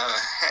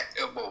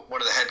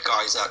one of the head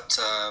guys at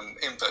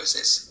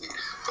Infosys,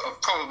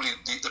 probably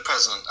the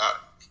president at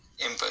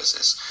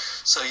Infosys.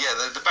 So yeah,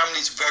 the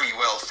family's very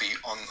wealthy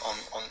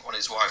on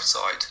his wife's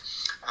side.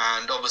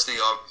 And obviously,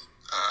 I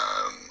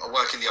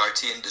work in the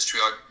IT industry.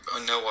 I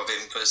know of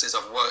Infosys.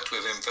 I've worked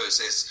with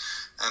Infosys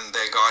and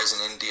their guys in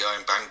India,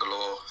 in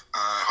Bangalore,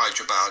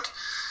 Hyderabad.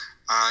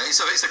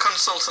 It's a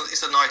consultant.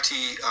 It's an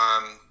IT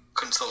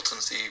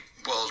consultancy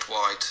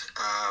worldwide.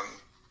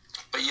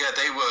 But yeah,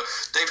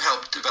 they've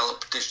helped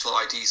develop digital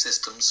ID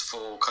systems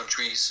for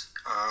countries.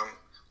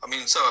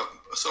 So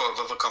have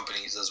other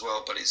companies as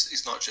well. But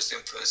it's not just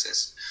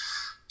Infosys.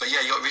 But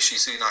yeah, you got Rishi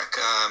Sunak,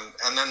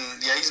 and then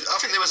I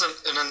think there was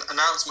an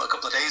announcement a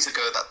couple of days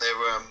ago that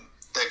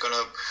they're going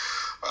to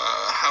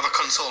have a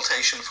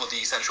consultation for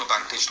the central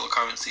bank digital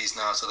currencies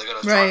now, so they're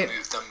going to try and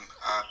move them.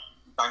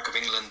 Bank of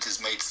England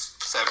has made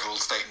several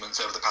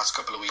statements over the past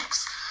couple of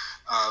weeks,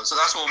 so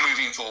that's all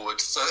moving forward.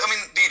 So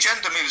the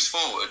agenda moves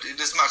forward. It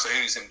doesn't matter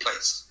who's in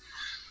place.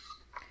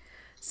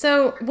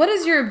 So, what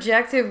is your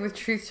objective with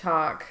Truth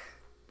Talk?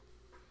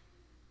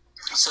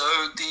 So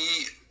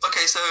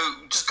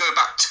just go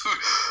back to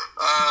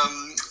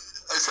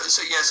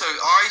so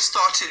I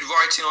started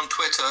writing on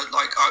Twitter,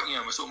 like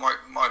sort of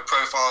my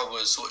profile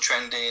was sort of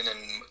trending,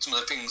 and some of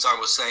the things I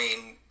was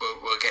saying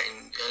were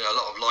getting a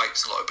lot of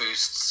likes, a lot of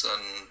boosts,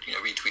 and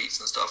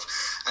retweets and stuff.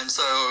 And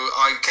so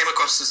I came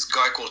across this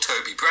guy called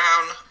Toby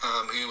Brown,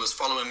 who was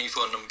following me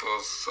for a number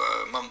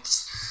of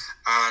months.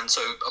 And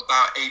so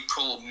about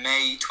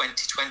May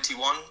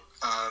 2021.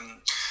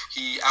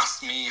 He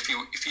asked me if he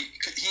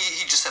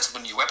just set up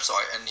a new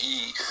website, and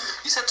he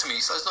said to me,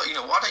 so it's like,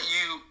 why don't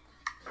you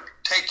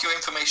take your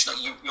information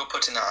that you're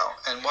putting out,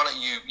 and why don't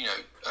you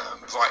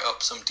write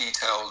up some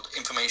detailed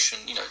information,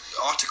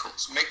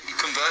 articles,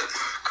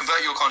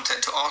 convert your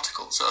content to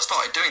articles. So I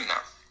started doing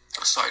that.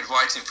 I started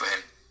writing for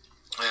him,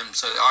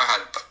 so I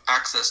had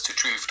access to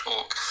Truth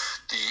Talk,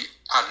 the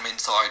admin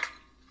side.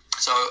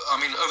 So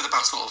over the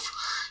past sort of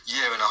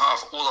year and a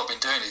half, all I've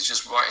been doing is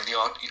just writing the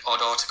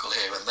odd article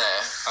here and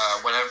there.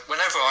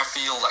 Whenever I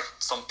feel like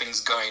something's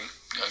going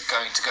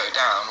to go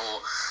down,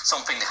 or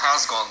something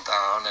has gone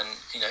down, and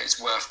it's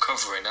worth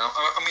covering. Now,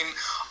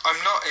 I'm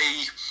not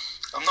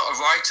a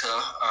writer,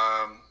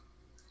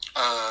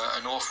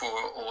 an author,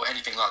 or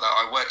anything like that.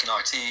 I work in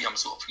IT. I'm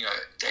sort of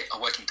I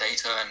work in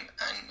data and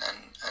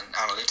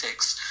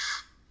analytics,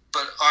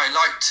 but I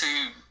like to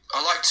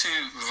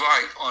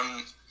write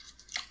on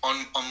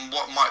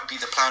what might be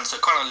the plan, so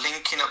kind of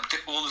linking up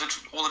all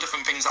the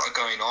different things that are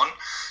going on.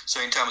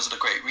 So in terms of the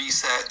Great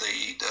Reset,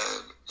 the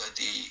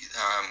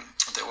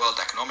World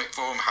Economic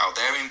Forum, how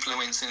they're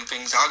influencing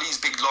things, how these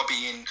big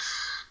lobbying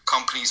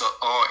companies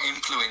are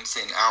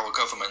influencing our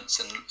governments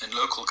and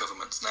local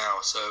governments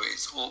now. So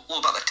it's all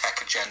about the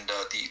tech agenda,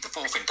 the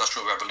fourth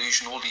industrial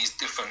revolution, all these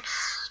different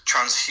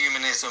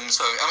transhumanism.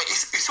 So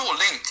it's all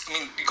linked.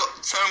 You've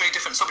got so many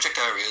different subject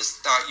areas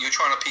that you're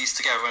trying to piece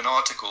together an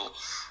article.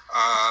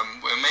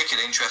 We're making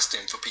it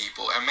interesting for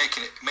people and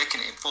making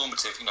it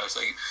informative. So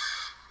you,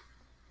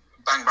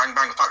 bang, bang,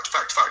 bang, fact.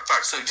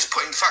 So just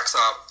putting the facts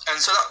out, and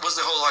so that was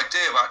the whole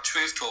idea about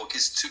Truth Talk.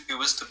 It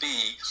was to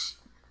be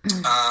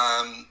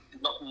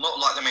not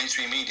like the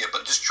mainstream media,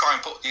 but just try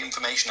and put the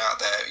information out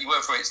there,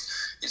 whether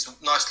it's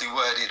nicely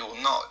worded or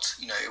not.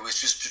 It was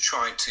just to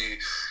try to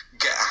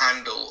get a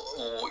handle,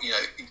 or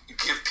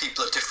give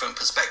people a different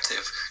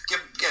perspective,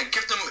 give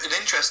them an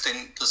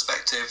interesting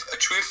perspective, a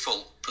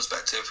truthful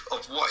perspective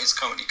of what is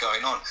currently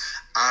going on,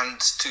 and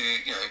to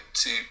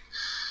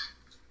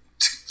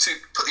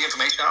put the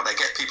information out there,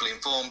 get people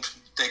informed.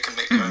 They can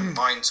make their own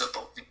minds up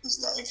of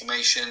that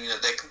information.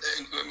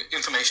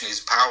 Information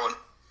is power.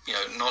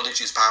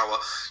 Knowledge is power.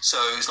 So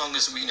as long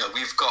as we've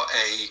got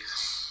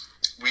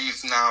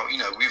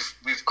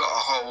we've got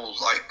a whole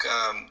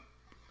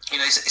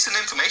it's an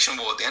information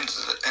war at the end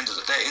of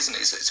the day, isn't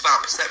it? It's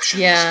about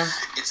perceptions. Yeah.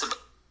 It's about,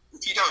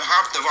 if you don't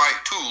have the right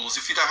tools,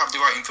 if you don't have the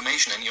right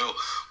information, and you're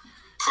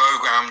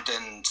programmed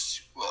and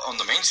on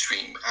the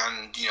mainstream,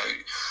 and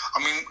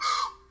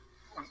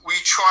we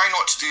try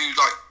not to do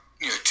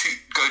to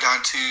go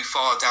down too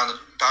far down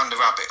the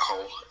rabbit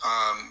hole.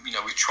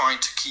 We're trying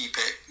to keep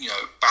it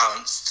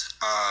balanced,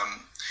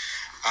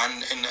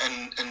 and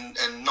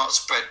not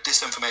spread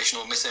disinformation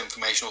or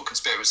misinformation or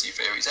conspiracy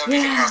theories.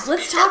 Everything has to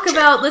let's be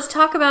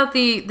talk about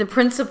the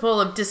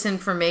principle of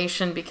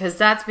disinformation, because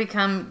that's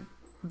become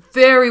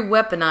very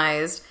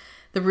weaponized.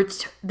 The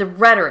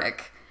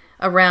rhetoric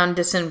around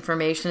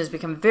disinformation has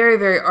become very,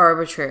 very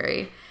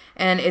arbitrary.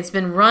 And it's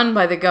been run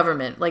by the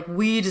government.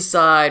 We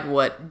decide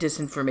what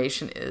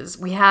disinformation is.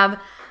 We have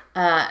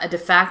a de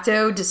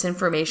facto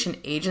disinformation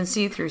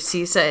agency through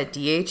CISA at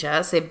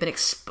DHS. They've been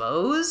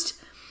exposed.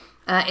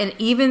 And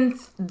even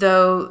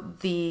though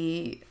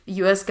the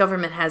U.S.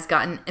 government has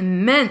gotten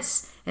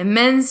immense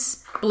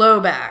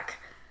blowback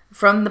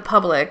from the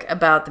public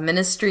about the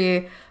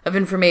Ministry of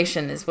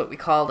Information, is what we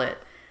called it,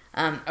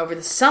 over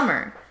the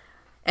summer.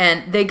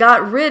 And they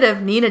got rid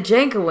of Nina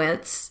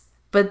Jankowicz,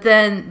 but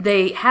then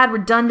they had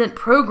redundant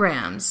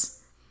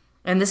programs.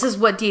 And this is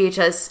what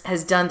DHS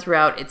has done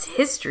throughout its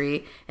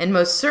history. And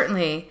most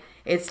certainly,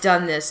 it's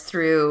done this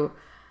through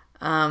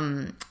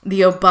the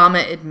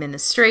Obama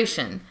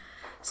administration.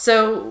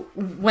 So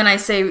when I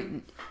say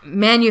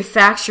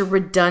manufacture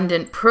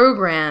redundant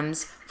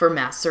programs for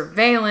mass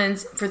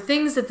surveillance, for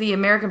things that the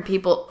American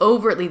people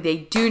overtly, they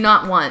do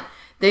not want,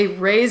 they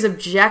raise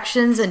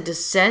objections and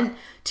dissent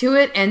to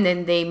it, and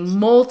then they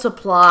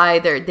multiply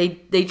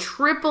they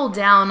triple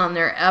down on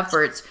their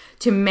efforts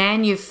to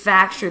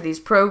manufacture these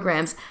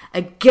programs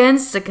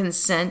against the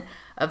consent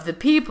of the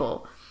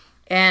people.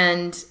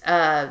 And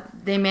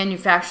they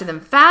manufacture them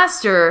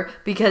faster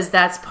because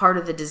that's part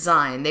of the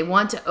design. They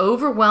want to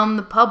overwhelm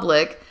the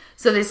public,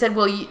 so they said,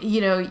 well,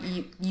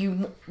 we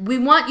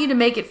want you to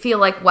make it feel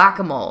like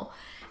whack-a-mole.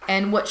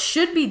 And what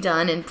should be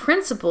done in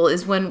principle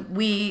is when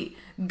we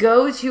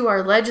go to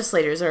our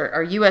legislators,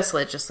 our U.S.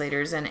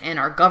 legislators, and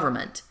our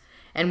government,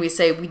 and we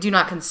say, we do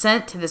not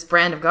consent to this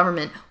brand of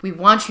government. We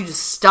want you to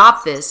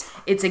stop this.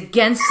 It's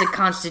against the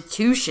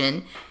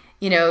Constitution,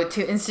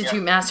 to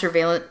institute mass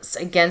surveillance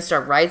against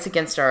our rights,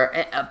 against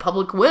our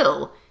public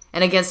will,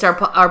 and against our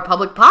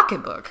public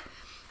pocketbook.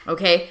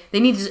 Okay? They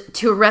need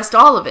to arrest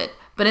all of it.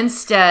 But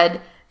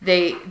instead,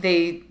 they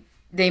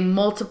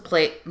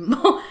multiply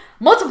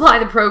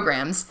the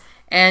programs,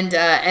 and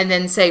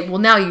then say, well,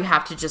 now you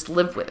have to just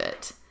live with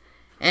it.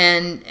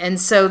 And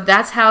so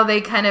that's how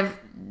they kind of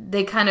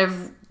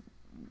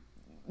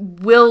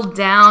will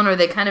down, or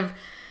they kind of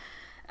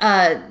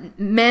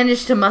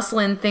manage to muscle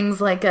in things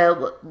like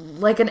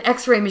an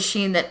X-ray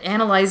machine that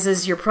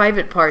analyzes your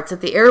private parts at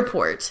the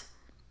airport.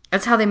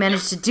 That's how they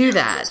manage to do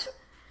that.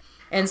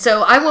 And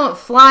so I won't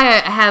fly.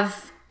 I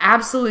have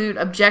absolute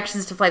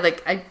objections to fly.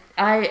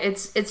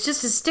 It's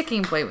just a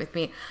sticking point with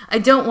me. I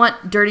don't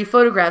want dirty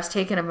photographs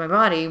taken of my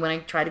body when I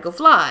try to go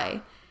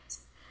fly.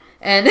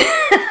 And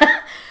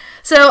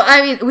so,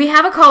 we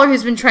have a caller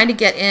who's been trying to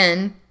get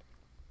in.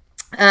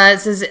 It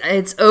says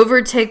it's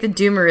overtake the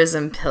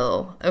doomerism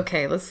pill.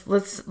 Okay,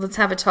 let's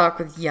have a talk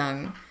with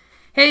Young.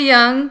 Hey,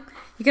 Young,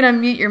 you can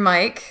unmute your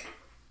mic.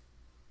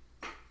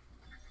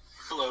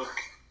 Hello.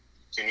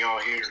 Can you all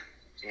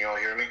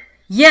hear me?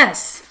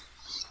 Yes,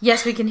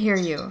 we can hear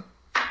you.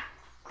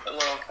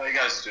 Hello, how you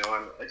guys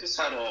doing? I just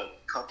had a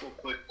couple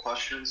quick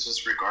questions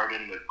just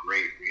regarding the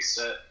Great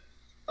Reset.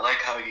 I like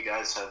how you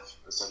guys have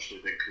essentially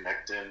been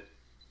connecting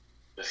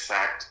the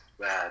fact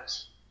that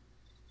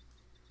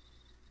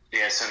they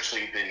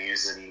essentially been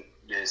using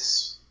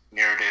this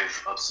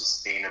narrative of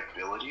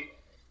sustainability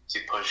to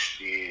push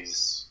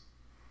these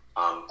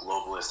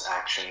globalist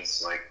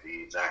actions like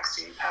the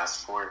vaccine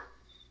passport.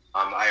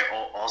 I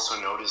also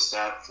noticed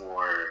that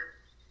for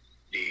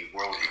the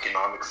World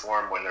Economic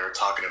Forum, when they're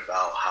talking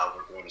about how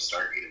we're going to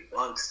start eating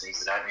bugs,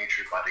 things of that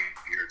nature by the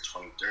year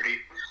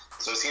 2030.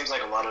 So it seems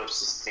like a lot of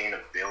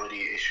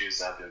sustainability issues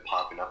that have been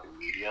popping up in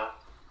media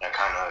that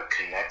kind of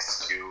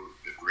connects to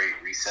the Great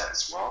Reset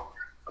as well.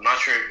 I'm not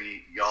sure if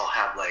y'all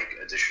have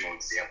additional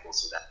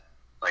examples of that.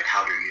 like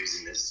how they're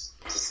using this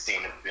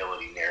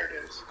sustainability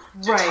narrative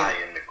to Right. tie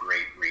in the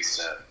Great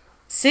Reset.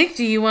 Sikh,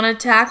 do you want to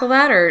tackle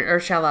that, or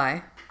shall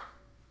I?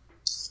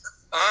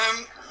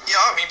 Yeah,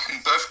 I mean, we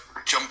can both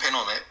jump in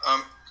on it.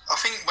 I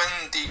think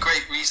when the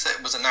Great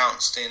Reset was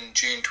announced in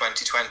June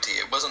 2020,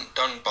 it wasn't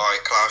done by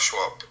Klaus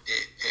Schwab.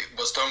 It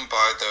was done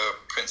by the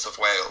Prince of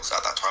Wales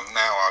at that time,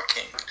 now our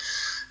king.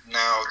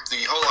 Now,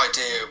 the whole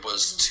idea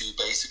was to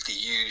basically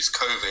use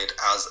COVID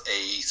as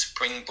a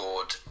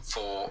springboard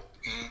for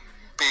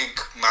big,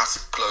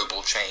 massive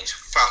global change,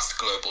 fast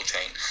global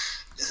change,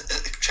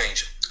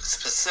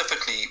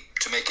 specifically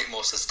to make it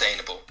more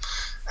sustainable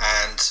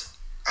and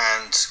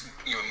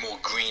more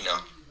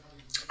greener.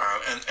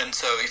 And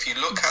so if you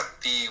look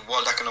at the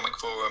World Economic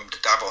Forum, the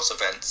Davos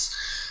events,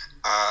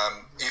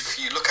 if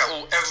you look at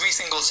every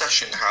single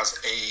session has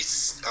a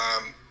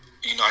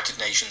United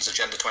Nations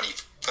Agenda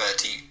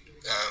 2030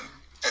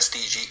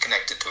 SDG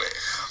connected to it.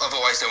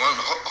 Otherwise, they won't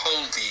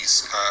hold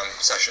these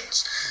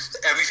sessions.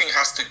 Everything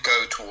has to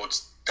go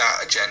towards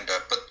that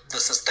agenda, but the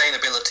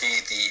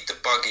sustainability, the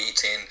bug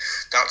eating,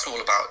 that's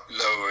all about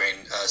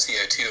lowering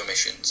CO2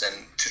 emissions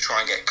and to try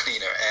and get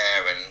cleaner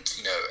air and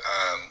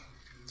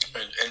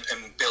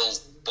and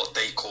build what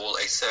they call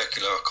a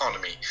circular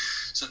economy.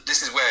 So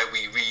this is where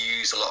we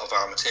reuse a lot of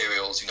our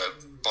materials,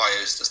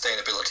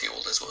 bio-sustainability,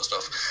 all this sort of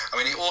stuff. I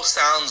mean, it all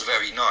sounds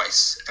very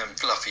nice and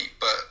fluffy,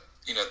 but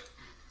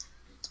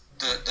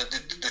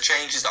the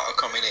changes that are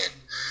coming in,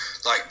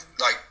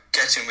 like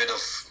getting rid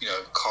of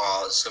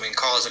cars. I mean,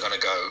 cars are going to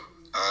go.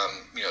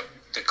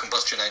 The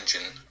combustion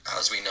engine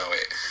as we know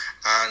it,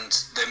 and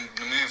then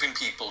moving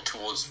people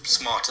towards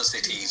smarter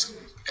cities,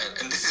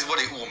 and this is what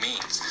it all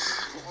means.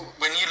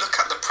 When you look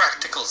at the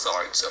practical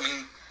sides, I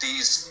mean,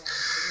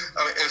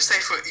 say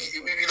if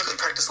you look at the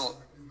practical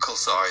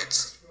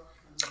sides,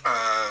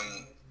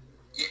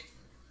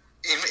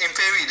 in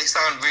theory they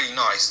sound really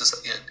nice,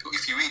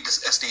 if you read the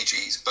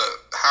SDGs, but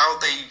how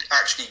they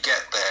actually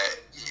get there,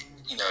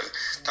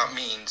 that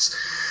means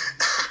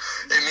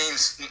it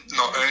means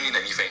not owning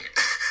anything.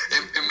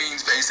 It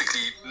means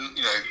basically,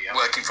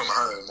 working from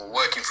home or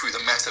working through the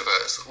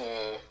metaverse,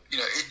 or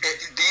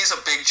these are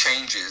big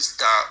changes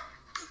that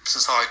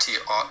society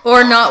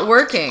or not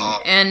working,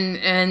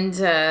 and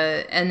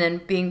then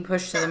being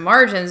pushed to the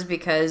margins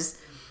because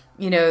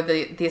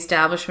the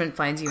establishment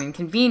finds you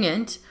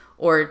inconvenient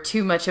or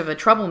too much of a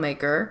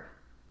troublemaker.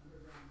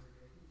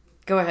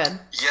 Go ahead.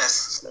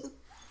 Yes.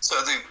 So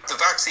the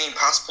vaccine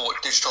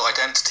passport digital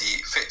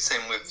identity fits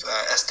in with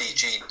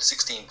SDG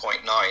 16.9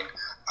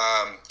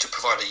 to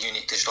provide a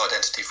unique digital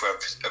identity for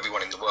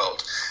everyone in the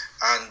world.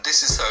 And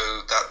this is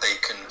so that they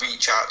can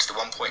reach out to the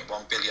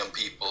 1.1 billion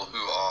people who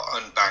are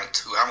unbanked,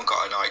 who haven't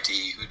got an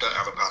ID, who don't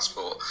have a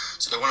passport.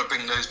 So they want to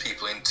bring those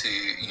people into,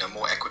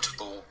 more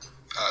equitable.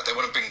 They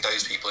want to bring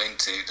those people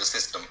into the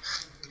system,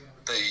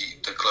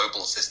 the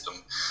global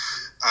system.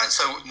 And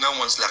so no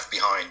one's left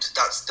behind.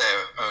 That's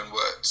their own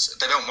words.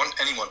 They don't want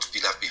anyone to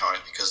be left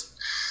behind because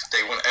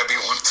they want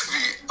everyone to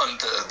be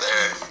under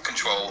their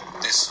control,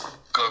 this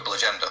global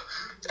agenda.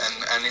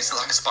 And it's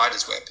like a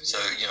spider's web. So,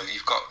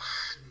 you've got,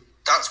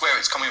 that's where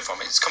it's coming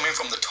from. It's coming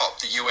from the top,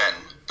 the UN,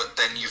 but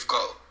then you've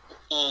got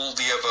all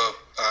the other,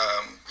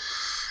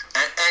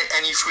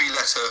 any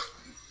three-letter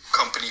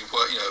company,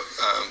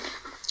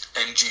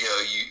 NGO,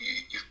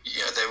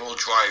 they're all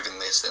driving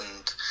this,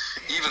 and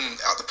even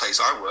at the place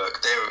I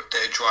work,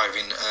 they're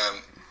driving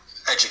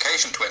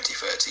Education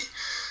 2030.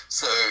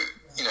 So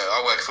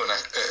I work for an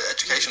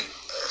education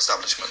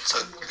establishment. So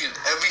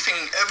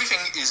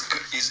everything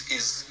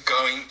is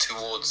going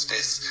towards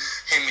this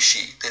hymn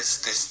sheet,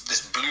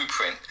 this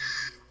blueprint,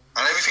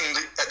 and everything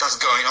that's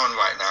going on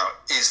right now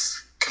is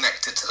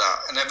connected to that.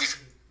 And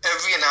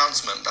every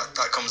announcement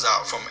that comes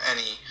out from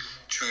any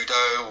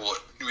Trudeau or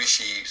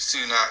Rishi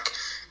Sunak,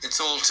 it's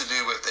all to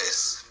do with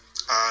this.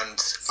 And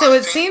so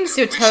it seems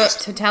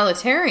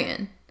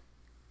totalitarian.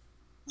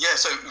 Yeah,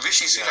 so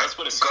Rishi Sunak that's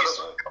what it seems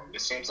like.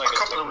 It seems like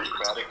a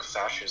democratic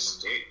fascist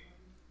state.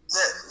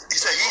 Yeah,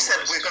 so he said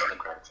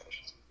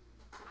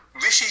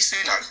Rishi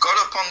Sunak got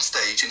up on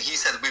stage and he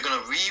said we're going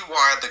to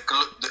rewire the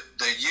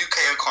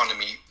UK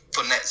economy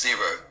for net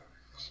zero.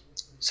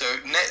 So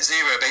net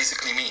zero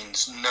basically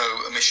means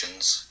no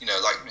emissions,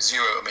 like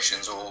zero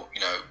emissions, or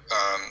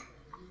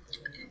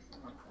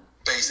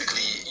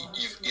basically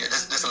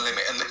there's a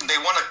limit, and they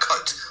want to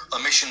cut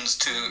emissions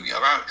to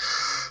around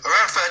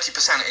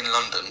 30% in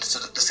London. So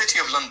the city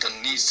of London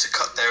needs to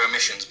cut their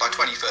emissions by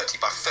 2030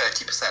 by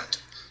 30%.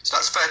 So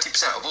that's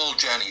 30% of all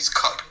journeys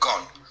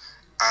gone.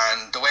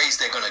 And the ways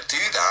they're going to do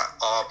that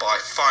are by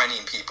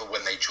fining people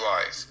when they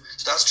drive.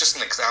 So that's just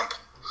an example.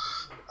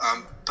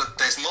 But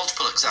there's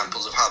multiple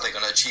examples of how they're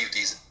going to achieve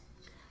these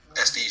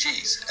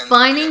SDGs. And,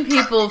 fining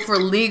people for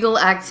legal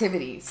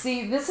activity.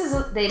 See,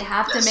 they'd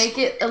have to make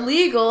it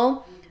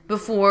illegal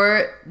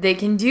before they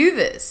can do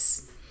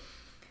this.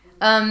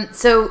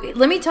 So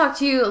let me talk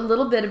to you a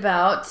little bit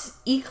about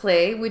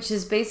ICLE, which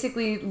is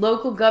basically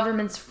local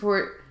governments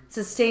for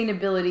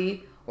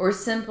sustainability, or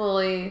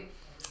simply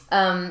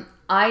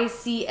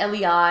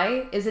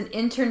ICLEI is an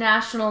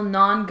international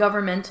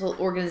non-governmental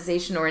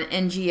organization, or an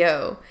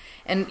NGO.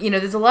 And,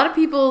 there's a lot of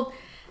people,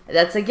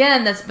 that's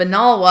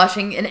banal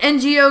washing. An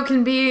NGO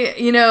can be,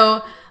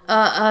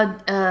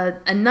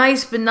 a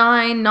nice,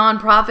 benign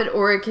nonprofit,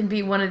 or it can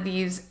be one of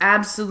these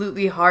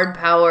absolutely hard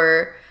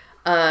power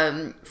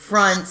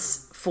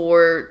fronts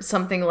for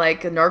something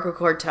like a narco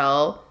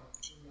cartel,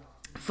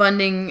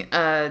 funding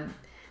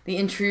the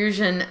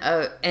intrusion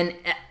and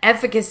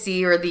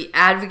efficacy or the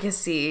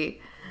advocacy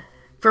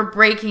for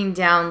breaking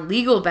down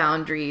legal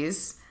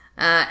boundaries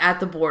at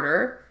the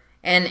border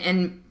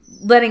and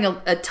letting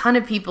a ton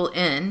of people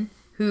in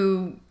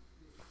who,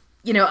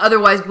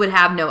 otherwise would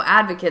have no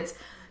advocates.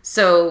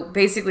 So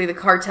basically the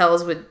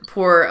cartels would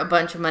pour a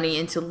bunch of money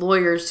into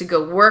lawyers to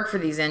go work for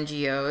these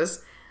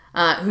NGOs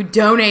who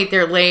donate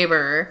their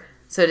labor,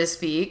 so to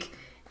speak,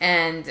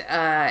 and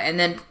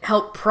then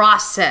help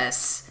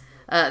process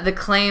the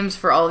claims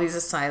for all these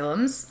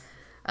asylums,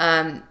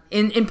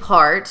 in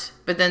part,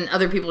 but then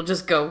other people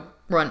just go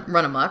run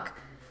amok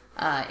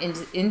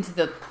into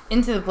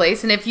the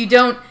place. And if they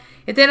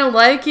don't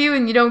like you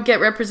and you don't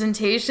get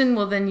representation,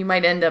 well, then you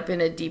might end up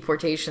in a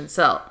deportation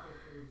cell.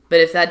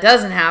 But if that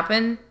doesn't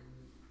happen,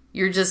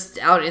 you're just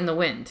out in the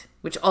wind,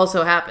 which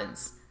also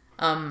happens.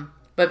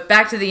 But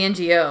back to the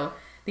NGO.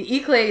 The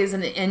ICLEI is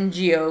an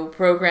NGO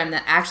program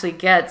that actually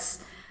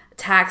gets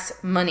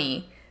tax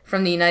money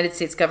from the United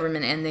States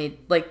government and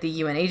the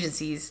UN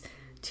agencies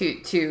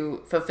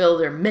to fulfill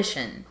their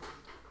mission.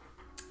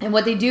 And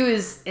what they do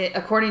is,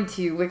 according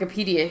to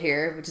Wikipedia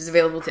here, which is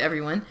available to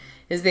everyone,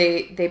 is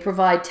they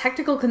provide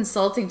technical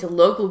consulting to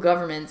local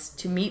governments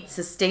to meet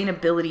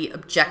sustainability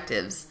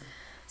objectives.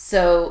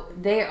 So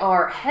they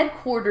are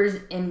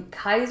headquarters in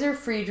Kaiser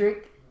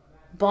Friedrich,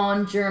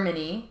 Bonn,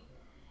 Germany,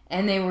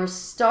 and they were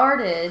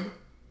started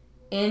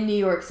in New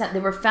York. They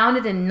were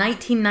founded in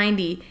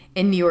 1990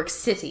 in New York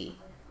City.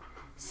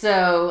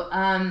 So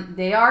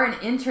they are an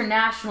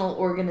international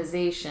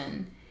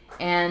organization,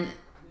 and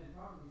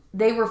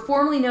they were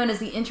formerly known as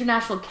the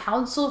International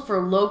Council for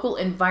Local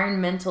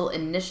Environmental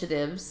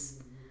Initiatives.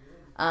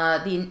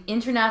 The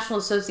International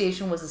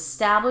Association was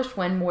established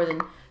when more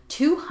than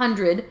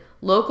 200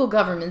 local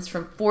governments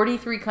from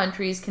 43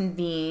 countries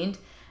convened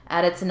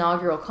at its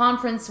inaugural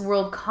conference,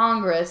 World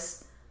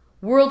Congress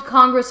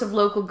of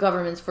Local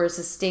Governments for a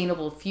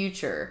Sustainable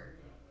Future,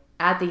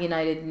 at the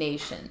United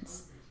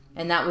Nations.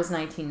 And that was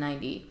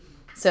 1990.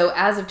 So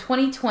as of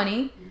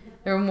 2020,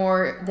 there were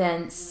more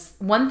than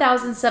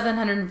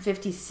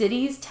 1,750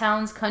 cities,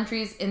 towns,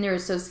 countries in their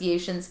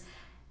associations.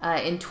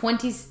 In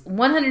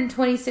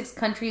 126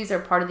 countries are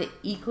part of the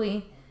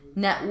ICLEI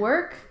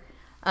network.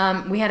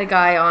 We had a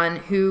guy on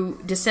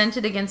who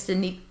dissented against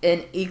an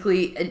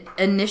ICLEI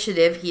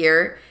initiative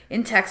here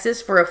in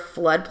Texas for a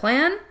flood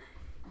plan.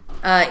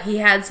 He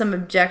had some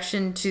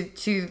objection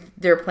to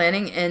their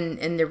planning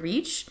and the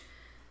reach.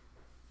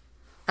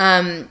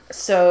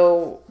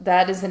 So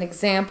that is an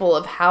example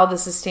of how the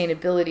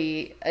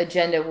sustainability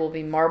agenda will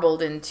be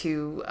marbled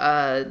into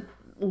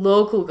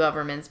local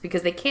governments,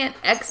 because they can't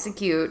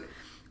execute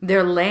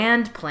their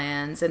land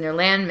plans and their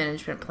land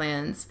management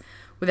plans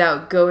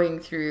without going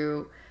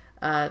through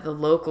the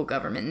local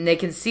government. And they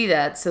can see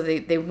that, so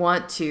they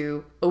want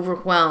to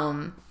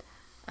overwhelm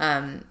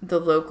the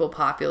local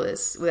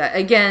populace with that,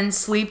 again,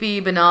 sleepy,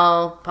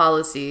 banal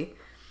policy,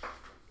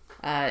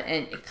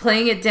 and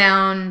playing it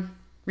down,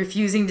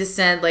 refusing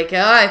dissent, like,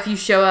 if you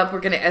show up,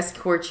 we're going to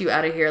escort you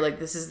out of here, like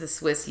this is the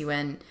Swiss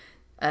UN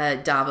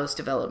Davos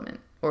development,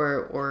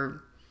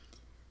 or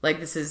like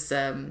this is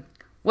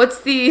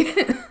what's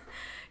the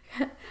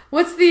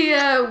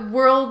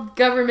world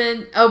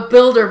government? Oh,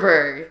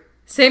 Bilderberg.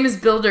 Same as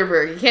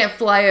Bilderberg. You can't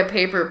fly a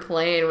paper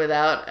plane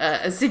without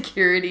a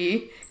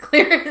security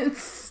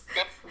clearance.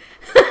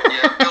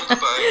 Yeah,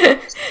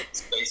 Bilderberg.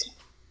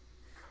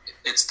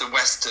 It's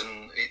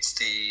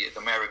the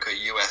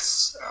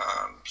America-US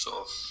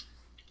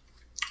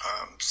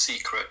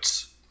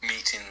secret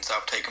meetings that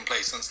have taken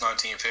place since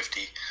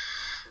 1950,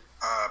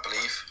 I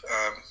believe.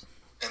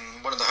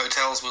 And one of the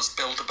hotels was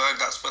Bilderberg.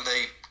 That's where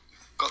they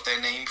got their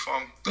name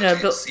from. But Yeah,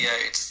 it's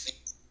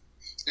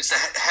the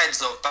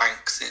heads of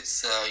banks.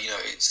 It's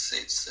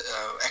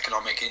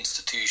economic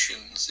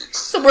institutions.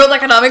 It's the World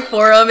Economic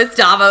Forum. It's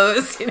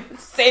Davos.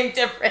 Same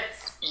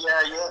difference.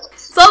 Yeah.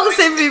 It's all the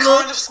same people.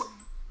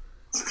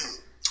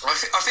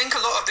 I think a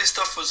lot of this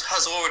stuff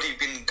has already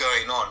been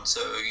going on.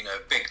 So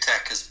big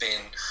tech has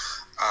been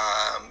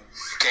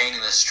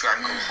gaining a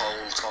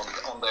stranglehold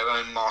on their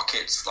own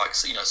markets, like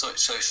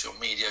social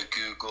media,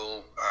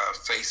 Google,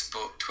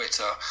 Facebook,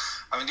 Twitter.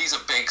 I mean, these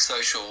are big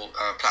social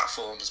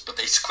platforms, but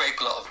they scrape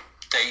a lot of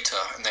data,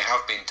 and they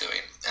have been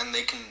doing, and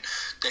they can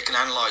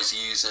analyze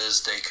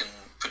users, they can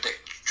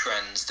predict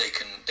trends, they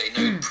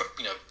know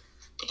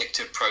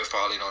predictive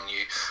profiling on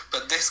you.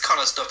 But this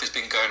kind of stuff has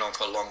been going on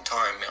for a long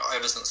time,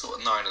 ever since sort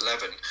of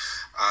 9/11.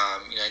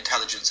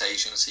 Intelligence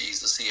agencies,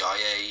 the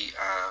CIA,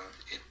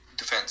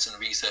 Defense and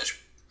Research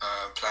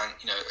Plan,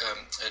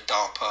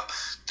 DARPA,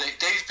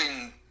 they've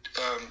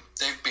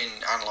been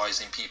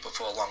analysing people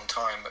for a long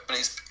time. But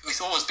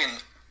it's always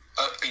been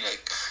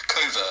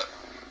covert,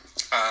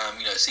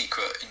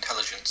 secret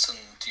intelligence and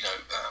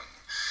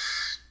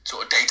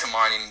sort of data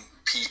mining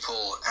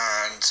people,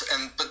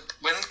 but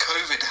when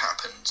COVID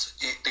happened,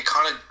 they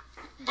kind of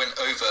went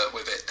over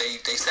with it.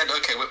 They said,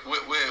 okay,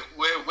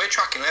 we're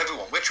tracking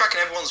everyone. We're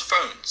tracking everyone's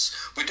phones.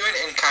 We're doing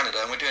it in Canada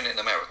and we're doing it in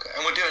America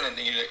and we're doing it in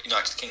the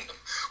United Kingdom.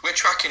 We're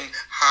tracking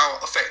how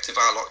effective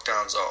our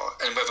lockdowns are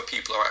and whether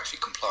people are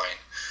actually complying.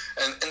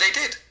 And they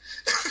did.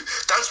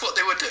 That's what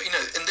they were doing,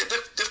 and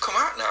they've come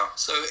out now.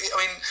 So,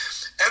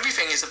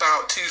 everything is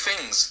about two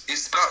things.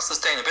 It's about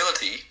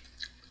sustainability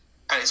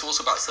and it's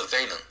also about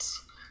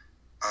surveillance.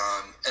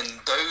 And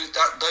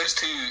those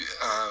two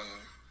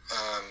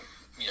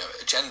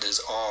agendas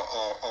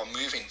are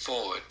moving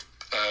forward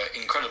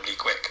incredibly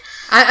quick.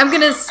 I'm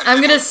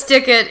gonna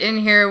stick it in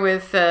here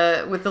with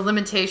the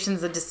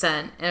limitations of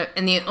dissent,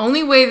 and the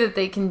only way that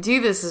they can do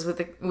this is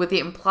with the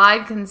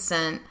implied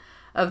consent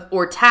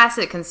or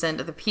tacit consent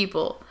of the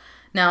people.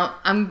 Now,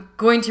 I'm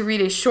going to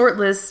read a short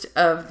list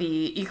of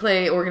the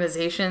ICLE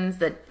organizations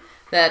that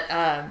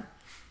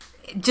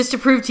just to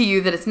prove to you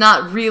that it's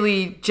not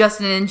really just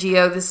an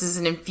NGO. This is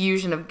an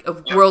infusion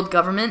of world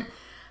government.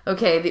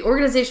 Okay, the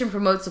organization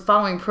promotes the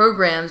following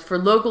programs for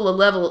local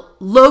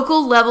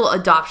level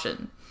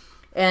adoption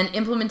and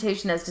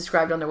implementation as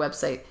described on their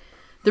website.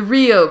 The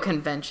Rio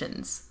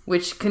Conventions,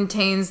 which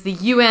contains the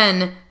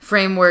UN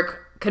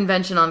Framework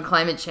Convention on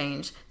Climate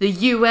Change, the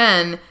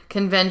UN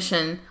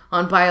Convention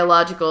on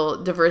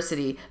Biological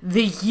Diversity,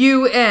 the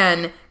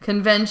UN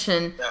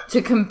Convention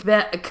to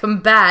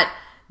combat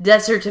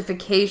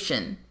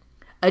desertification,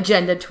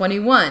 Agenda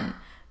 21,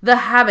 the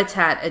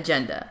Habitat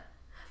Agenda,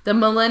 the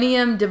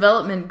Millennium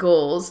Development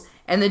Goals,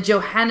 and the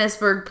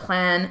Johannesburg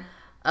Plan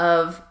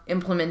of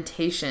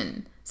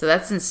Implementation. So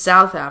that's in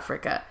South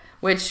Africa,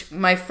 which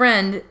my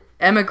friend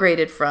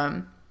emigrated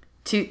from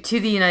to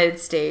the United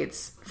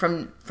States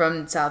from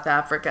South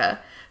Africa.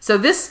 So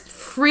this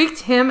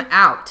freaked him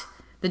out,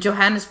 the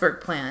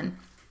Johannesburg Plan,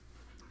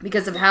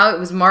 because of how it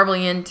was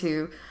marbling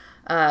into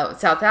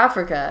South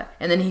Africa,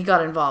 and then he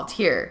got involved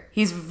here.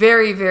 He's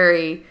very,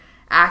 very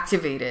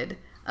activated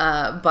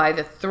by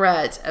the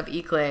threat of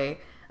ICLE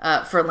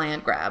for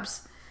land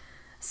grabs.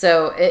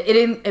 So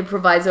it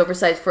provides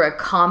oversight for a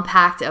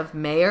compact of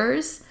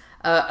mayors,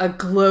 a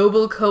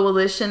global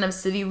coalition of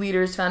city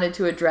leaders founded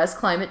to address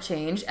climate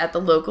change at the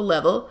local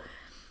level,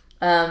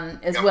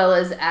 as well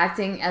as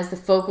acting as the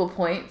focal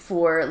point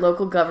for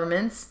local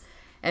governments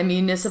and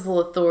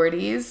municipal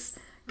authorities,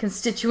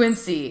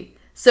 constituency.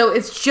 So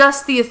it's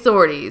just the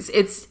authorities.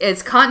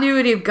 It's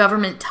continuity of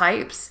government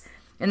types,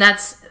 and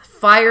that's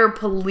fire,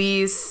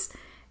 police,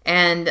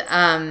 and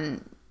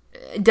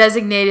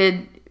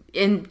designated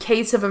in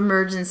case of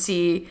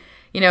emergency.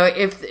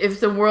 If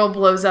the world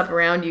blows up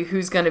around you,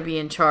 who's going to be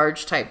in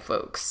charge type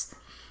folks.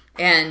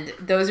 And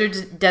those are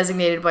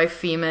designated by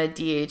FEMA,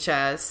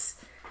 DHS,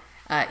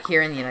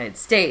 here in the United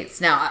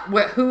States. Now,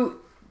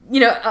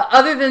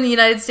 other than the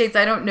United States,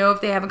 I don't know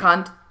if they have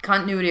a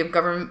continuity of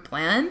government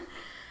plan,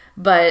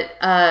 but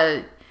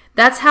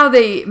that's how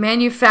they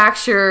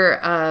manufacture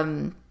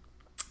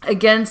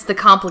against the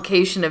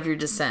complication of your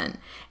dissent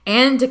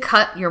and to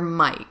cut your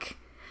mic.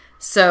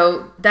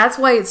 So that's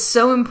why it's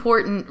so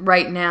important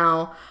right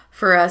now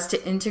for us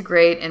to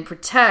integrate and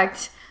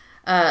protect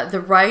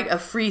the right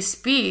of free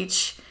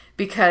speech,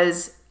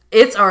 because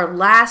it's our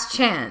last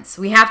chance.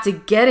 We have to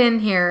get in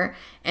here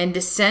and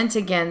dissent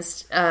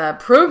against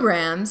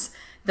programs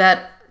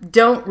that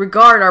don't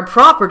regard our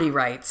property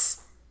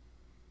rights.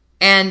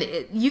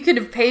 And you could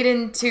have paid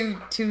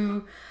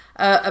into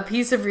a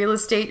piece of real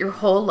estate your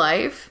whole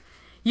life.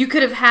 You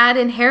could have had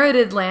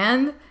inherited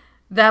land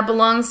that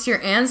belongs to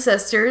your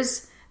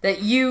ancestors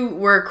that you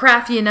were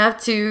crafty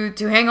enough to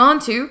hang on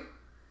to.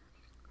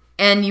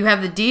 And you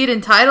have the deed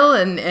and title,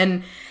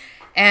 and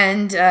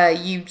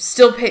you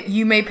still pay.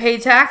 You may pay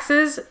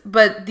taxes,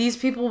 but these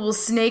people will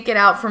snake it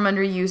out from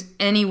under you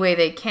any way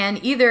they can,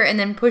 either, and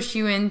then push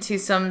you into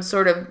some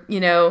sort of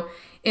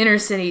inner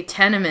city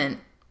tenement,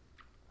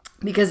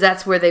 because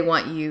that's where they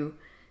want you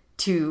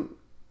to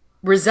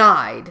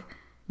reside,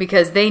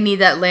 because they need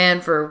that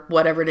land for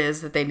whatever it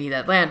is that they need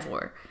that land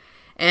for.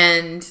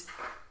 And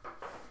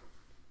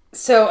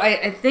so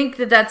I think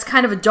that that's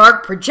kind of a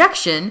dark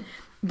projection,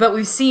 but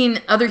we've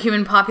seen other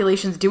human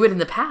populations do it in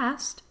the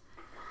past.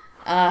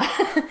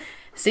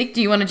 Sikh,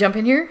 do you want to jump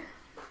in here?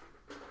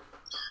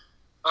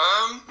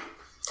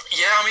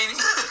 Yeah, I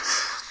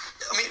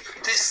mean,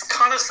 this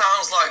kind of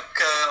sounds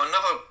like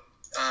another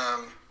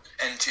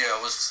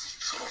NGO was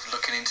sort of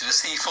looking into the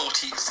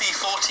C40,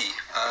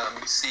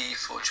 C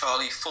for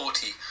Charlie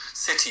 40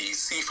 cities,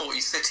 C40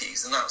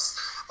 cities, and I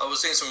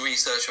was doing some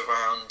research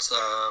around.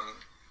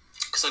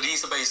 So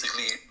these are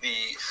basically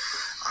the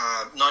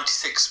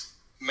 96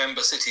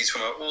 member cities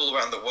from all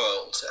around the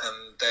world,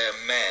 and their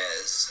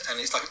mayors, and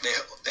it's like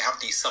they have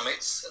these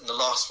summits, and the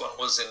last one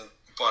was in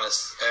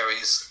Buenos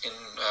Aires in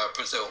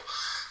Brazil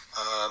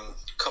a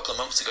couple of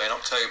months ago in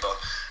October,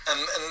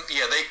 and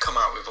yeah, they come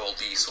out with all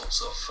these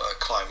sorts of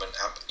climate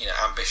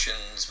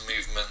ambitions,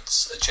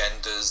 movements,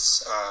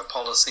 agendas,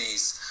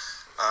 policies,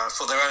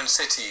 for their own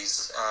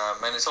cities,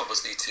 and it's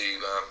obviously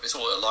it's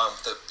all aligned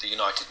with the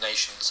United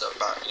Nations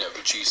about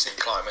reducing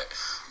climate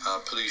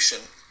pollution.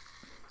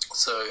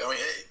 So I mean,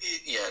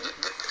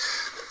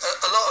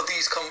 a lot of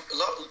these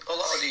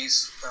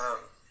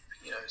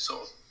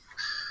sort of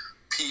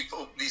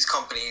people, these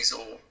companies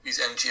or these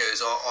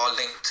NGOs are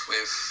linked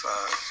with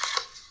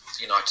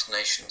the United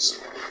Nations.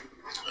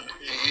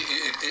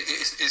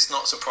 It's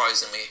not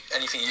surprising me,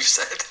 anything you've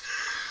said.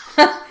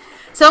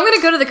 So I'm going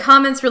to go to the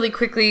comments really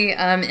quickly,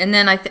 and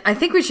then I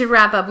think we should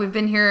wrap up. We've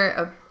been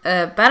here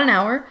about an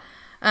hour.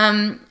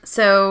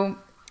 So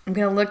I'm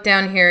going to look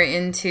down here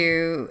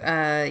into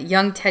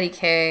young Teddy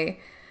K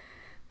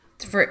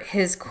for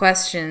his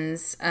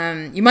questions.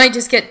 You might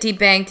just get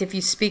debanked if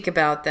you speak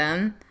about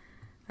them.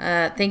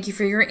 Thank you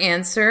for your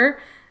answer.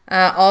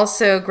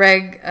 Also,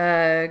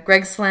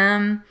 Greg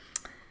Slam,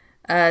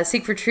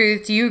 Sikh for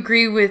Truth. Do you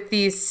agree with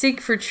the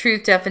Sikh for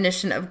Truth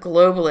definition of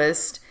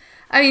globalist?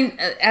 I mean,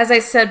 as I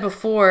said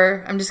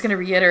before, I'm just going to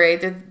reiterate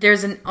that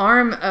there's an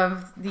arm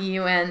of the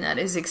UN that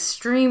is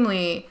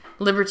extremely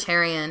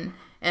libertarian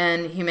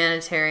and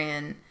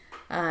humanitarian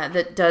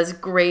that does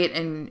great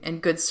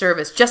and good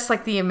service, just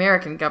like the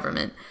American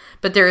government.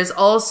 But there is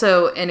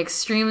also an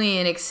extremely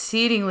and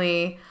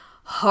exceedingly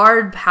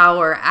hard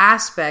power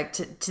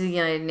aspect to the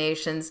United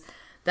Nations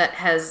that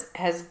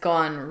has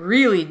gone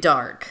really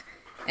dark.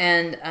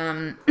 And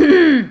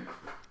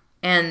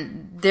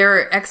and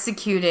they're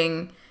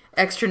executing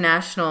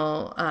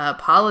extranational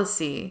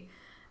policy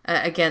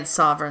against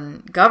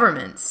sovereign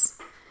governments,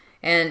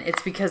 and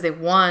it's because they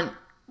want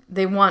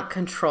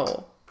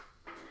control.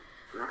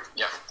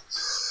 Yeah.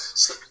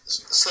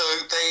 So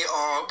they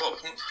are. Well,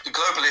 the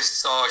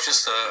globalists are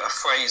just a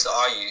phrase that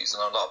I use,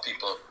 and a lot of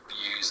people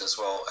use as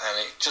well, and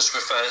it just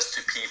refers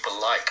to people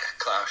like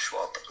Klaus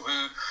Schwab,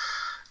 who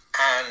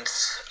and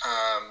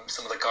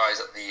some of the guys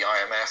at the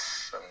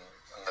IMF and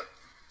the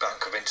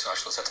Bank of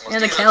International Settlements,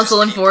 and the Council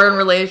on Foreign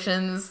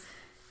Relations.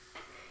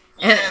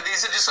 Yeah,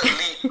 these are just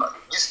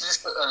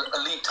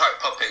elite type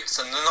puppets,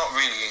 and they're not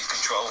really in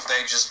control.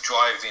 They're just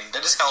driving.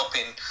 They're just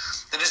helping.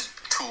 They're just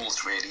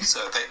tools, really.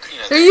 So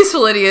they're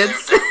useful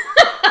idiots. They're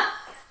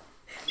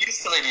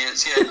useful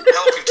idiots, yeah,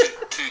 helping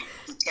to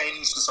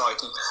change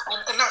society,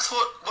 and that's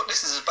what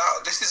this is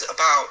about. This is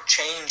about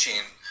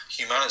changing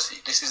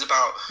humanity. This is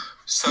about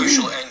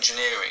social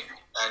engineering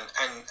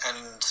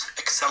and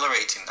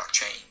accelerating that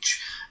change.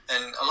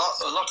 And a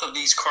lot of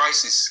these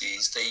crises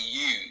they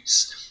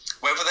use,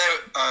 whether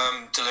they're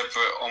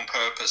deliberate on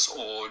purpose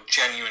or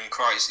genuine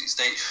crises,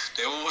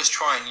 they always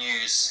try and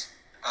use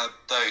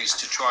those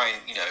to try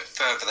and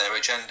further their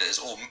agendas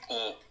or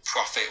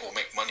profit or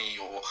make money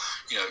or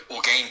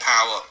gain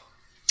power.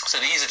 So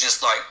these are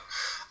just like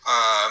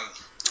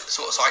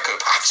sort of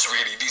psychopaths,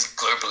 really. These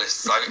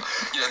globalists,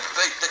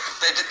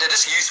 they're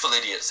just useful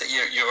idiots.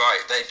 You're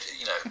right.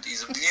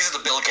 These are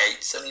the Bill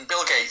Gates. I mean,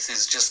 Bill Gates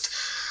is just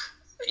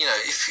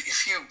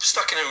if you're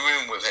stuck in a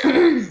room with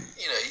him,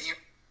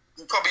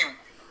 you probably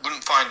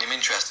wouldn't find him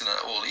interesting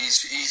at all.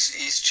 He's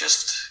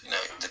just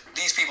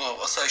these people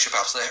are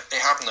sociopaths. They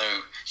have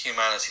no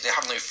humanity. They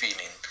have no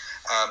feeling.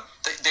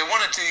 They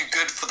want to do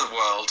good for the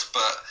world,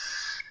 but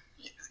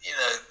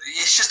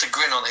it's just a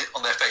grin on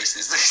their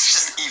faces. It's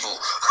just evil.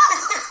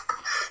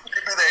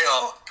 Maybe they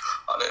are.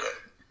 I don't know.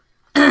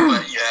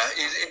 But yeah,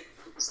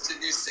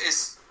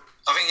 it's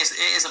I think it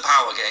is a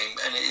power game,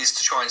 and it is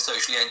to try and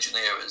socially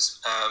engineer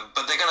us.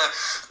 But they're gonna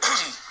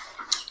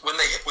when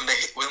they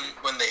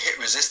hit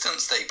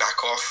resistance, they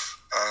back off,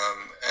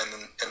 and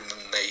then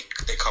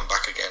they come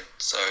back again.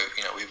 So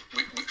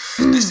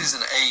this is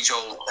an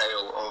age-old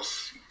tale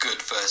of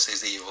good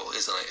versus evil,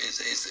 isn't it?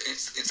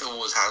 It's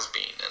always has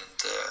been,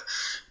 and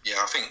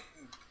I think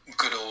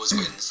good always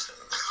wins.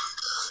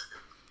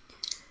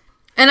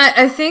 And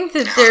I think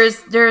that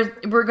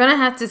we're gonna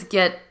have to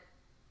get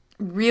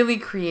really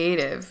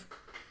creative,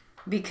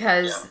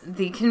 because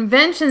the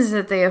conventions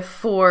that they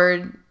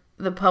afford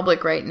the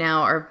public right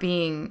now are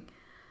being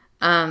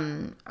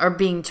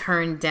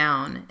turned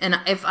down. And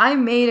if I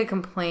made a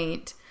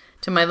complaint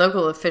to my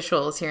local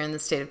officials here in the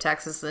state of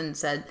Texas and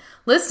said,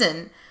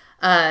 listen,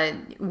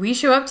 we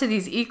show up to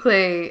these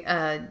ICLE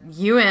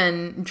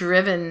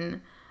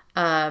UN-driven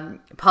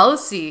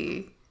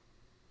policy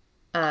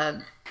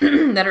that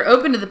are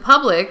open to the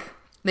public.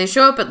 They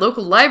show up at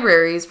local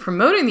libraries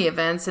promoting the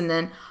events and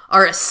then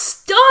are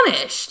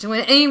astonished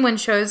when anyone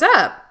shows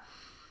up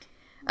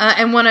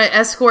and want to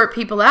escort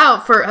people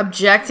out for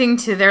objecting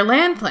to their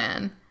land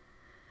plan.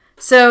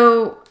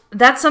 So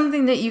that's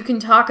something that you can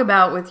talk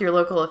about with your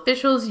local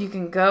officials. You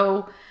can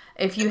go,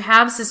 if you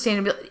have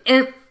sustainability.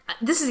 And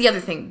this is the other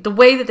thing, the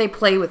way that they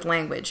play with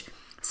language.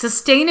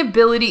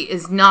 Sustainability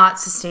is not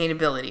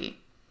sustainability.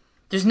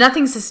 There's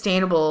nothing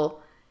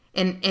sustainable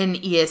in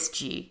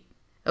ESG.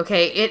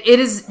 Okay, it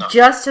is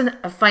just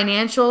a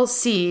financial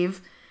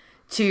sieve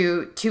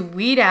to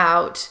weed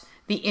out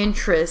the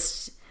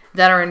interests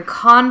that are in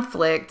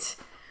conflict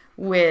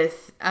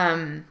with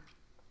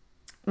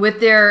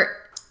their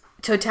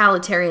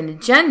totalitarian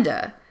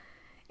agenda.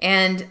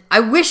 And I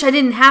wish I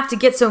didn't have to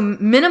get so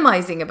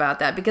minimizing about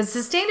that, because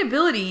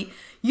sustainability,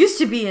 used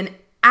to be an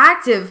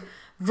active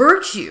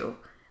virtue.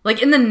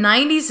 Like in the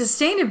 90s,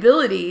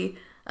 sustainability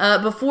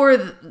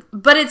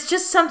but it's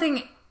just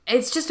something,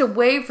 it's just a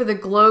way for the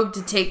globe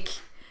to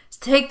take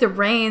the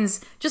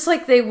reins, just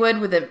like they would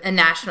with an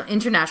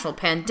international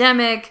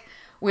pandemic,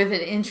 with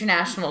an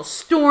international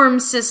storm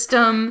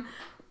system,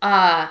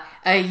 a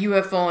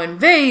UFO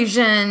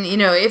invasion.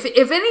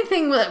 If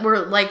anything were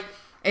like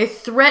a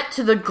threat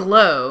to the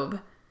globe,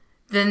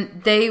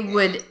 then they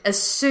would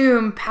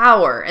assume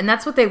power. And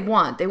that's what they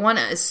want. They want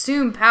to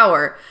assume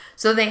power.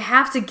 So they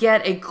have to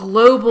get a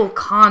global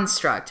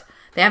construct.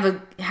 They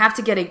have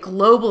to get a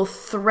global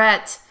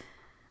threat.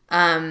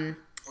 Right.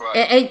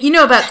 And you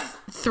know about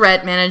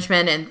threat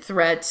management and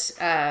threat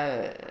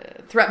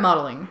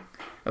modeling.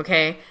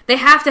 Okay? They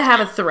have to have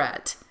a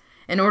threat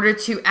in order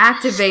to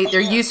activate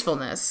their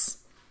usefulness.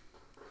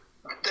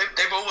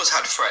 They've always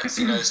had threats,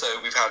 so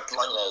we've had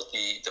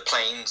the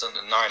planes and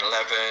the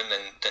 9/11,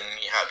 and then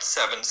you had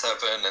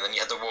 7/7, and then you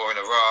had the war in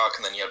Iraq,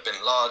 and then you had Bin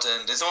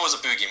Laden. There's always a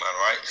boogeyman,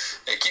 right?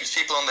 It keeps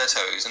people on their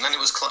toes, and then it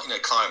was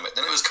climate,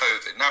 then it was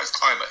COVID, now it's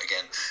climate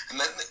again, and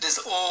then there's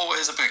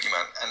always a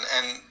boogeyman,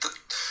 and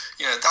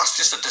that's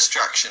just a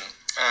distraction.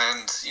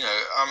 And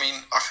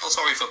I feel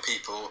sorry for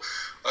people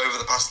over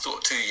the past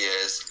 2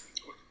 years,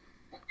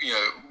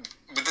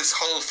 with this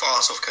whole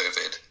farce of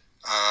COVID.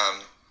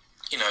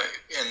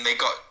 And they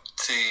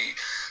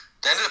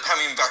ended up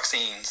having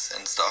vaccines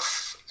and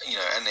stuff,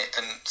 and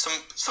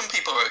some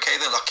people are okay,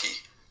 they're lucky,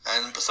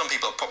 but some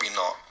people are probably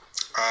not.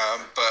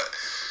 But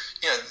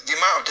the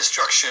amount of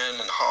destruction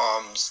and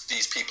harms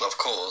these people have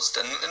caused,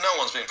 and no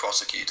one's been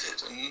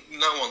prosecuted, and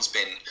no one's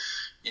been,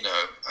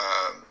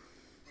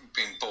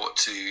 been brought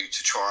to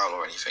trial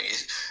or anything.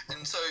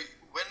 And so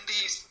when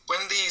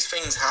these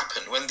things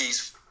happen, when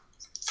these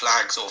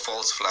flags or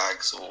false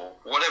flags or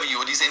whatever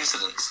these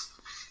incidents.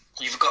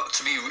 You've got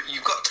to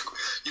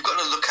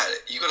look at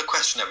it. You've got to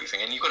question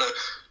everything, and you've got to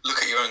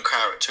look at your own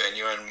character and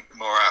your own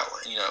morale.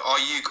 Are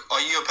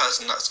you a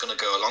person that's going to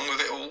go along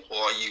with it all,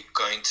 or are you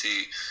going to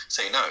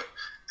say no?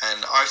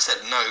 And I've said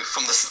no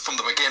from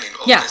the beginning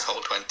of this whole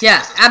 20 years.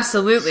 Yeah,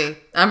 absolutely.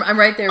 I'm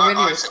right there with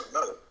you. I've said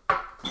no.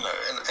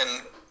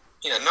 And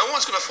no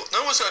one's going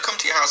to come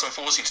to your house and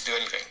force you to do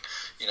anything.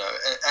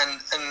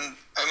 And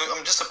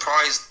I'm just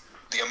surprised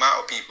the amount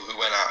of people who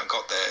went out and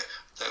got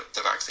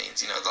the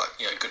vaccines,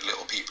 good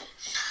little people.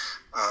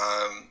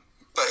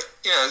 But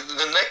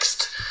the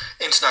next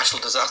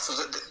international disaster,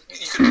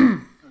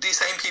 these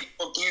same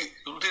people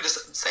do the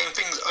same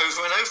things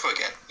over and over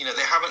again.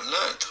 They haven't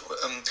learned.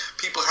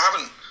 People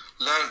haven't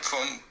learned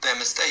from their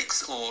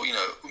mistakes, or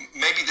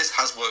maybe this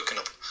has woken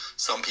up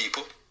some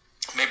people.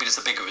 Maybe there's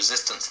a bigger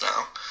resistance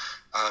now.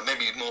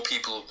 Maybe more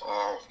people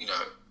are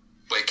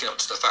waking up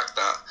to the fact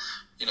that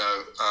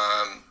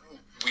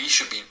we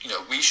should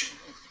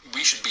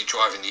be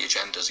driving the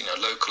agendas,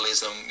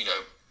 localism,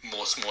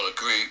 more smaller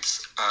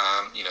groups,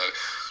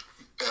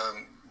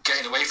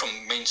 getting away from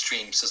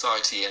mainstream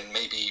society and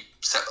maybe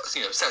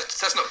setting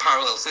up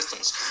parallel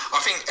systems. I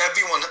think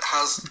everyone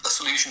has a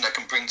solution that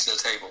can bring to the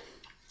table,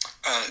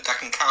 that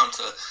can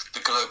counter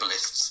the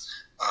globalists,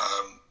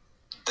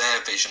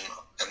 their vision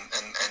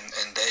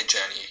and their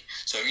journey.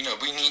 So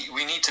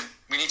we need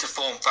to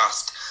form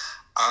fast,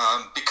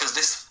 because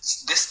this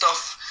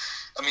stuff.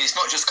 I mean, it's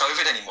not just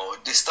COVID anymore.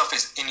 This stuff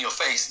is in your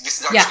face. This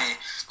is actually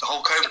the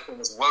whole COVID thing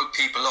has woke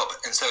people up,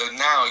 and so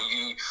now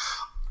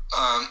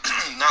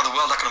now the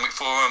World Economic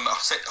Forum. I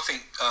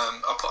think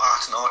I put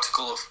out an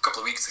article a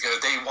couple of weeks ago.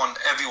 They want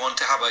everyone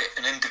to have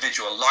an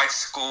individual life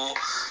score.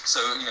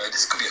 So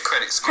this could be a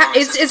credit score.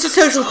 It's a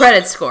social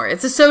credit score.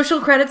 It's a social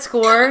credit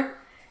score,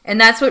 and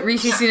that's what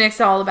Rishi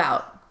Sunak's all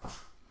about.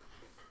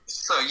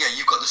 So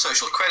you've got the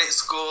social credit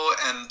score,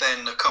 and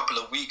then a couple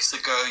of weeks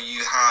ago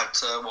you had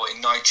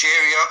in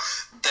Nigeria,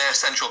 their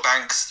central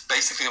banks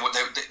basically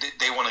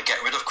they want to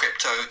get rid of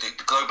crypto. The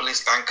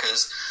globalist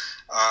bankers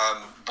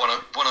want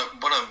to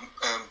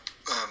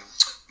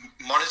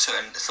monitor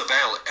and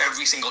surveil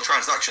every single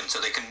transaction, so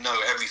they can know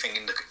everything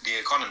in the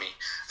economy,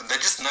 and they're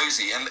just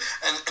nosy, and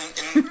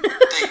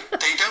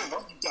they don't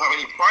want to have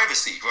any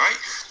privacy, right?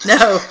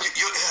 No.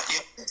 You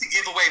have to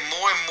give away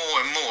more and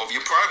more and more of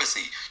your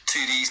privacy to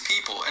these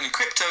people, and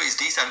crypto is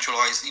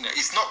decentralized.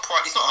 It's not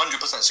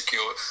 100%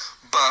 secure,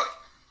 but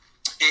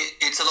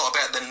it's a lot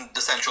better than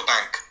the central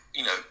bank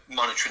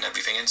monitoring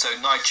everything. And so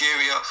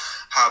Nigeria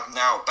have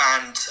now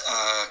banned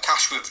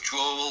cash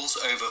withdrawals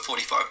over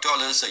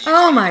 $45. So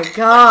oh my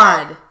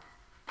God!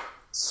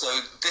 So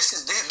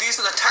these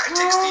are the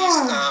tactics these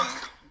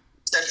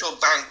central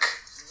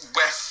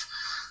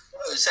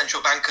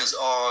bankers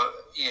are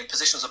in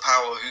positions of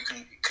power who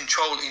can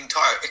control the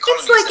entire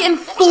economy. It's like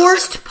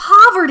enforced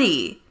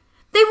poverty.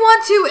 They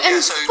want to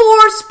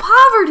enforce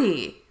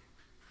poverty.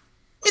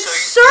 It's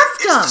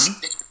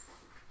serfdom.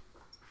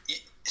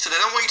 So they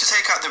don't want you to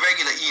take out the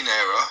regular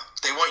e-naira.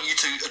 They want you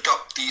to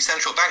adopt the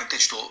central bank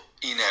digital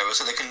e-naira,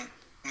 so they can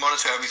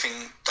monitor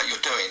everything that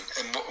you're doing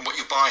and what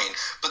you're buying.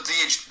 But the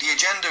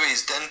agenda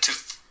is then to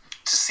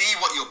see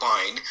what you're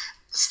buying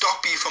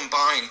stop you from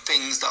buying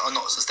things that are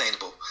not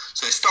sustainable.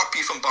 So stop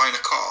you from buying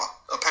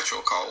a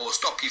petrol car, or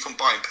stop you from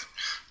buying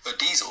a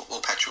diesel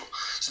or petrol.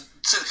 So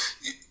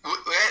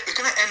we're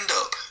going to end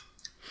up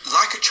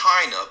like a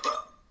China,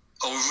 but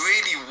a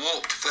really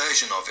warped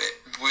version of it,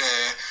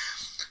 where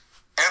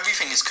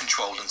everything is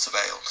controlled and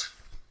surveilled,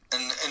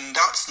 and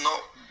that's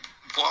not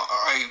what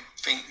I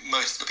think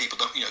most of the people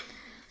don't.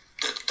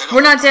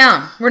 We're not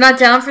down. We're not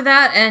down for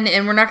that, and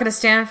we're not going to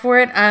stand for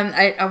it.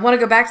 I want to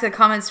go back to the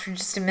comments for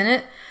just a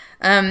minute.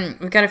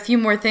 We've got a few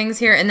more things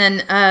here, and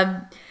then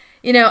I'm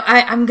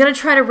going to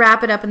try to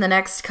wrap it up in the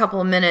next couple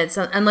of minutes,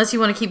 unless you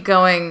want to keep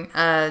going.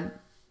 No,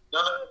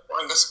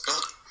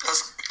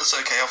 that's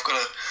okay. I've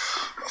got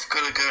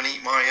to go and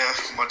eat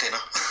my dinner.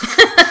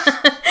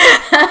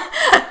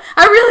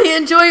 I really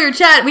enjoy your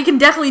chat. We can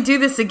definitely do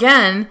this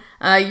again.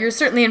 You're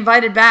certainly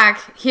invited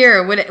back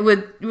here.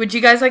 Would you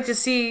guys like to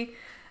see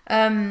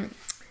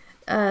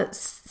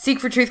Seek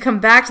for Truth come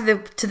back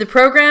to the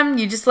program?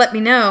 You just let me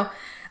know.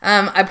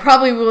 I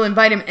probably will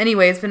invite him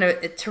anyway. It's been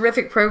a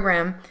terrific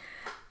program.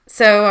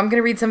 So I'm going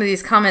to read some of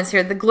these comments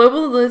here. The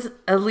globalist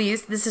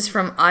elite, this is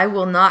from I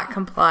Will Not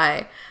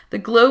Comply. The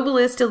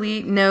globalist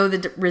elite know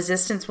the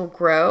resistance will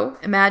grow.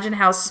 Imagine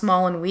how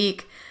small and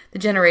weak the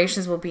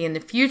generations will be in the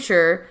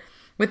future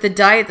with the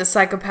diet the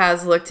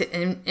psychopaths look to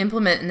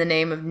implement in the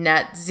name of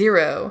net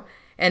zero.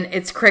 And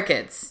it's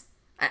crickets.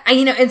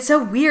 It's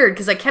so weird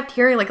because I kept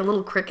hearing like a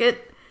little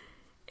cricket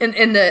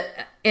in the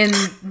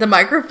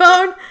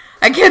microphone.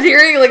 I kept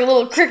hearing like a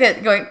little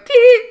cricket going,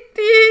 dee,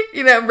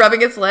 dee,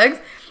 rubbing its legs.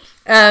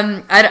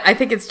 I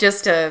think it's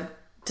just a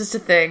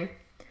thing.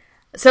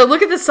 So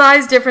look at the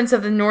size difference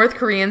of the North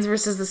Koreans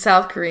versus the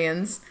South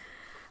Koreans.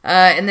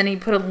 And then he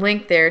put a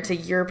link there to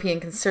European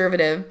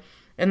Conservative.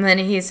 And then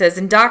he says,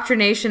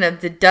 indoctrination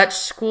of the Dutch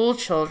school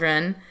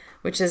children,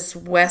 which is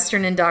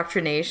Western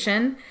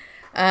indoctrination.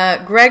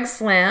 Greg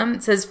Slam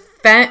says,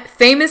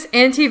 famous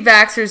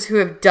anti-vaxxers who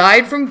have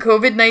died from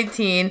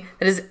COVID-19.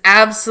 That is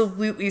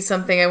absolutely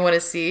something I want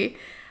to see.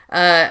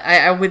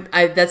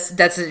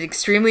 That's an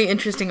extremely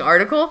interesting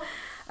article.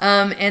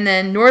 And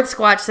then North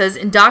Squatch says,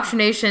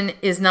 indoctrination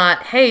is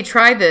not, hey,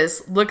 try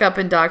this, look up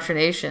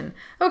indoctrination.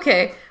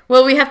 Okay,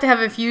 well, we have to have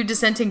a few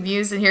dissenting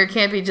views in here. It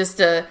can't be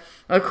just a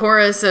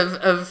chorus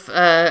of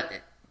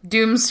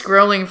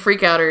doom-scrolling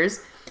freakouters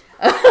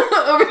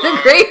over the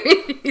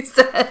Great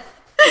Reset.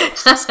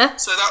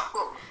 So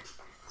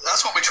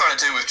that's what we're trying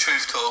to do with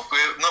Truth Talk.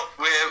 We're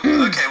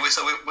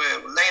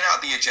laying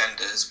out the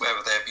agendas,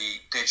 whether they be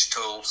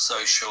digital,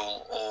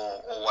 social,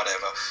 or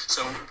whatever.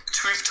 So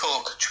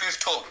truthtalk.uk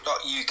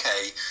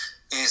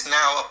is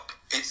now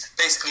it's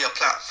basically a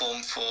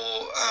platform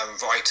for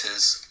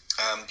writers.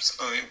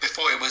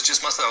 Before it was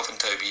just myself and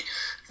Toby.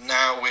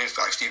 Now we've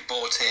actually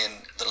brought in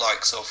the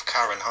likes of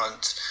Karen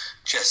Hunt,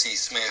 Jesse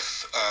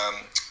Smith,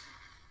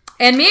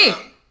 and me.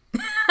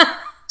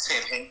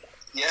 Tim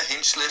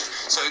Hinchcliffe.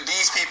 So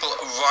these people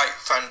write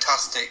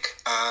fantastic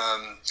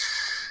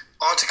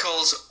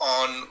articles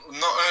on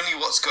not only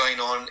what's going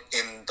on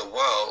in the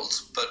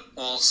world, but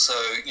also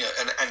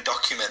and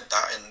document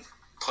that and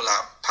pull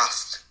out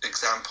past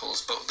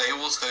examples. But they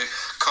also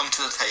come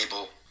to the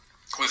table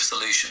with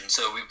solutions.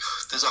 So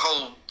there's a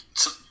whole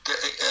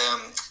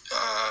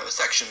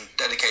section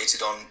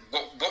dedicated on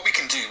what we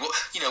can do.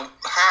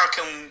 How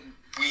can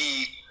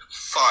we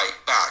fight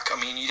back?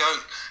 I mean, you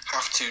don't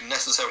have to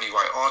necessarily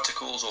write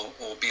articles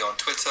or be on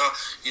Twitter.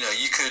 You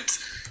can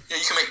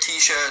make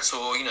T-shirts,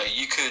 or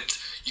you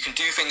can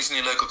do things in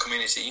your local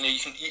community. You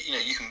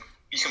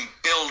can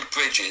build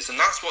bridges, and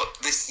that's what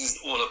this is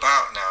all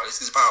about now.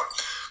 This is about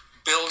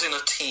building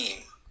a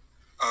team.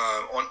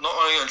 Not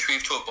only on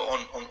Truth Talk, but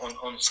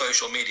on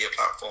social media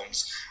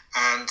platforms,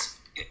 and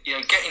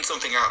getting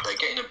something out there,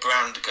 getting a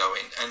brand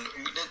going. And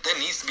there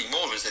needs to be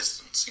more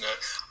resistance.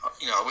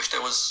 I wish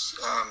there was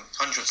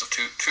hundreds of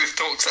Truth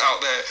Talks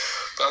out there,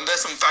 but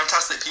there's some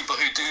fantastic people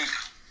who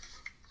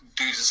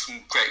do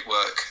some great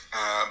work,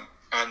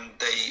 and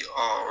they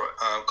are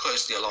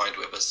closely aligned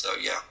with us. So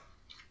yeah,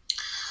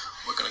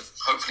 we're going to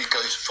hopefully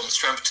go from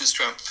strength to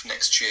strength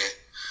next year.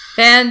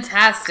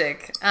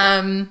 Fantastic.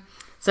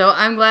 So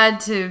I'm glad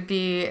to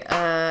be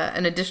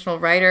an additional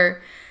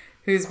writer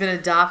who's been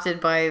adopted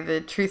by the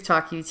Truth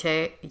Talk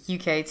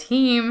UK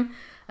team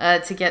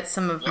to get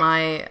some of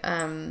my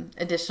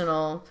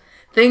additional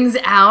things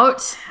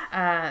out,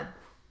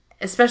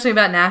 especially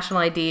about national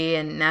ID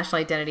and national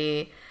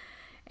identity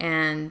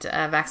and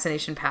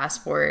vaccination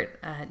passport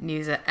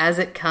news as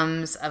it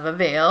comes of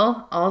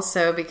avail.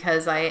 Also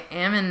because I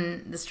am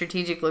in the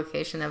strategic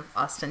location of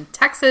Austin,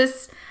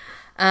 Texas.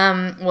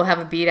 We'll have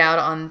a beat out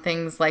on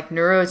things like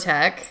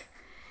neurotech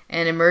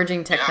and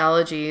emerging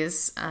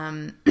technologies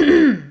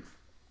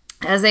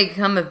as they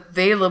become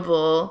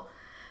available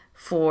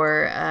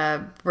for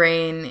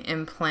brain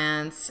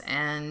implants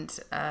and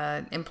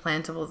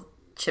implantable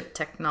chip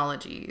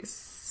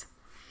technologies.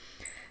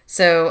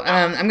 So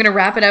I'm going to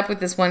wrap it up with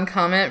this one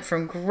comment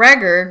from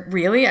Gregor.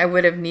 Really? I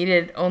would have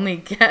needed only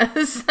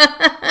guess.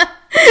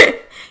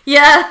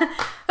 Yeah.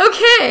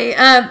 Okay.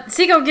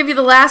 Sikh, I'll give you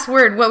the last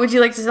word. What would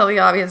you like to tell the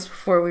audience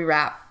before we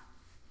wrap?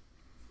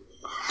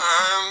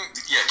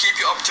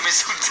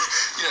 optimism.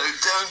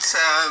 Don't.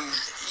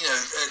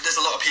 There's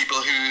a lot of people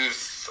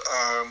who've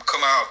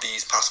come out of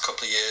these past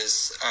couple of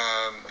years.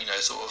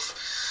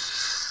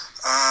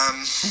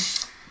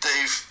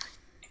 They've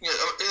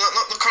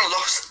not kind of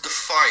lost the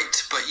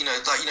fight, but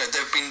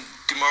they've been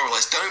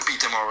demoralised. Don't be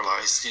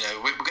demoralised.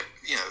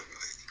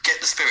 Get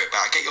the spirit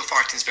back. Get your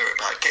fighting spirit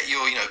back. Get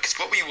your because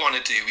what we want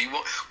to do, we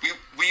want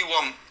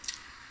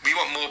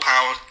more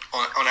power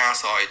on our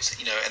sides.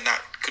 And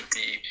that could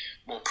be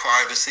more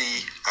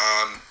privacy.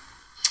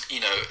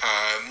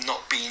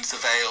 Not being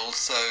surveilled.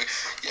 So,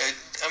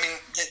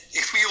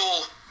 if we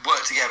all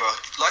work together,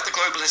 like the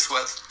globalists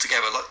work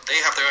together, like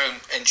they have their own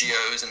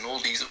NGOs and all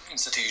these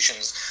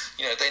institutions,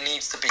 there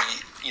needs to be,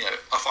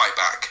 a fight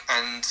back.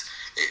 And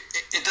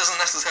it doesn't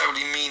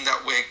necessarily mean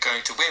that we're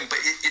going to win, but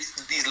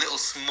it's these little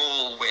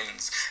small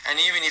wins. And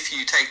even if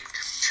you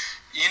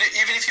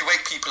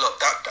wake people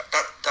up,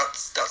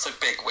 that's a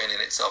big win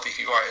in itself. If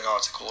you write an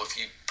article, if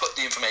you put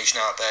the information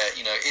out there,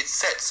 it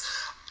sets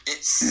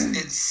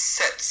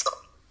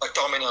a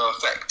domino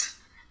effect,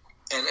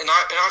 and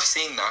I've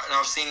seen that, and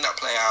I've seen that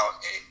play out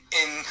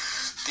in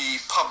the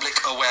public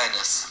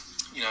awareness,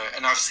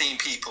 and I've seen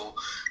people,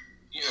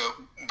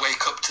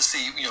 wake up to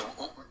see,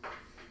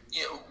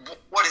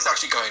 what is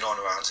actually going on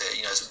around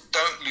here, so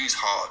don't lose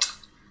heart,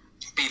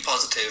 be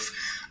positive,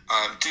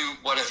 do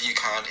whatever you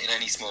can in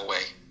any small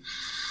way.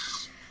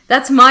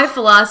 That's my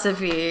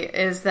philosophy,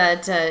 is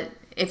that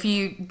if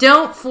you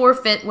don't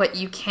forfeit what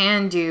you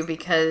can do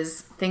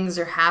because things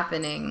are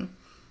happening,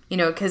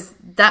 because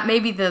that may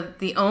be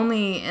the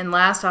only and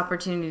last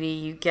opportunity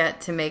you get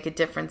to make a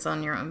difference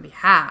on your own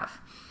behalf.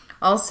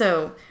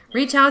 Also,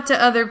 reach out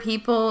to other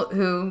people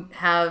who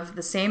have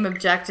the same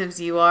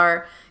objectives you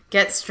are.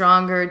 Get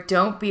stronger.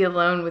 Don't be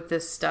alone with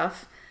this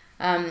stuff.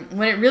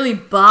 When it really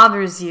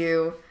bothers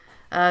you,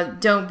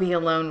 don't be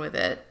alone with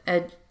it.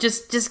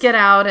 Just get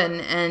out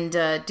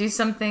and do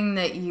something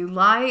that you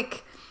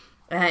like.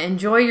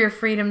 Enjoy your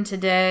freedom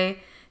today.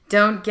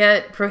 Don't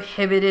get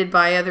prohibited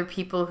by other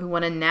people who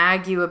want to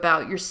nag you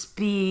about your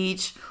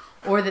speech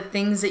or the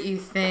things that you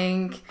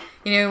think.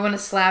 Want to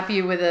slap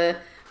you with a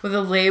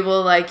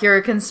label like you're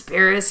a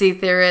conspiracy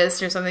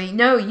theorist or something.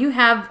 No, you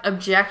have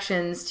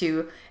objections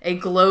to a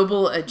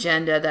global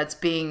agenda that's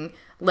being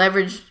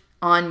leveraged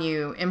on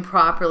you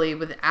improperly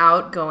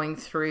without going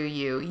through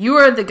you. You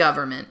are the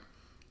government.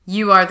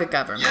 You are the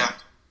government. Yeah.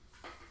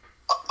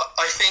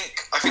 I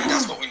think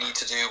that's what we need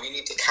to do. We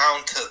need to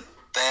counter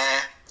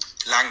their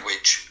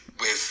language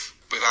with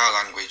our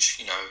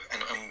language,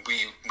 and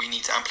we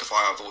need to amplify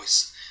our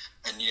voice,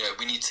 and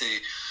we need to.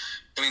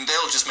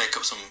 They'll just make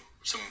up some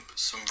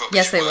rubbish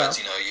yes, they words.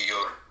 will.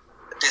 You're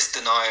this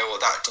denier or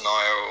that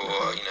denier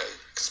or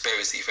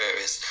conspiracy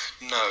theorist.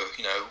 No,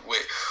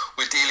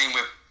 we're dealing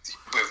with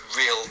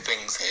real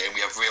things here, and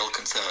we have real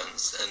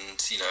concerns, and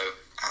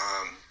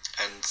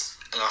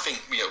and I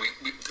think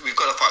we've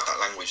got to fight that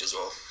language as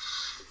well.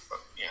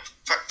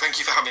 Thank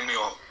you for having me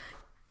on.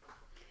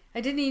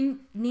 I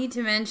didn't need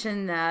to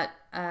mention that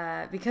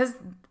because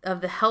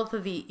of the health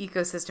of the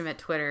ecosystem at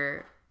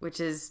Twitter, which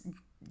is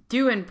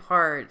due in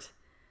part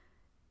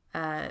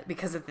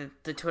because of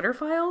the Twitter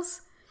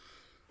files,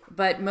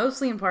 but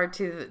mostly in part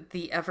to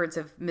the efforts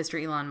of Mr.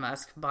 Elon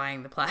Musk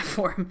buying the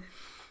platform.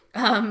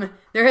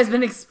 There has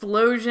been an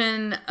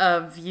explosion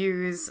of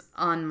views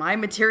on my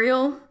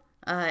material.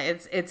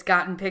 It's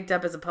gotten picked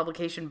up as a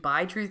publication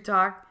by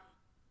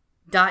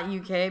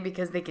truthtalk.uk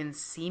because they can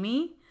see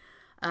me.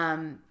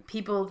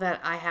 People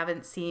that I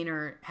haven't seen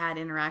or had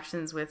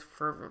interactions with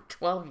for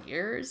 12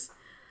 years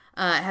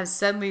have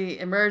suddenly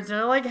emerged and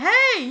are like,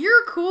 hey,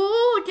 you're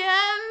cool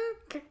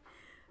again.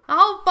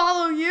 I'll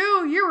follow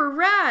you. You're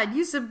rad.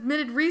 You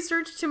submitted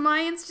research to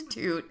my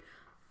institute.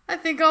 I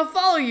think I'll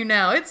follow you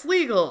now. It's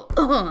legal.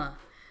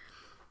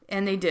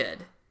 And they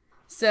did.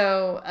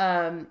 So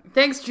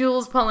thanks,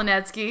 Jules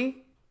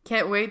Polonetsky.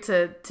 Can't wait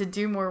to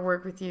do more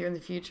work with you in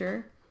the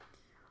future.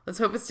 Let's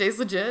hope it stays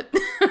legit.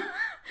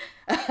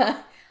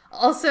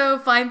 Also,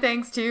 fine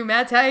thanks to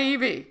Matt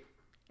Taibbi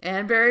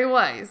and Barry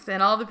Weiss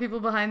and all the people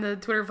behind the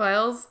Twitter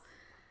files.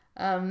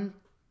 And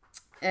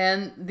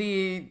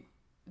the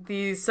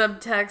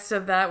subtext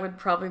of that would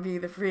probably be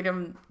the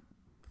freedom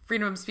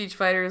of speech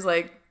fighters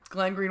like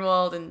Glenn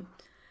Greenwald and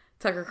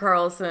Tucker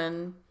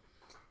Carlson.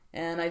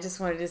 And I just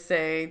wanted to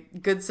say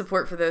good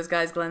support for those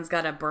guys. Glenn's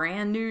got a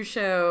brand new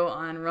show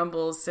on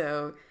Rumble,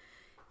 so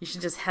you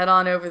should just head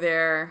on over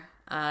there.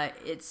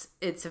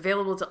 It's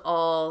available to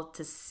all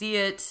to see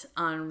it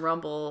on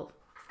Rumble.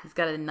 He's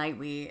got it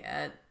nightly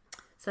at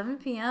 7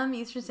 p.m.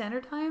 Eastern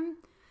Standard Time.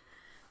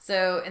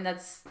 So, and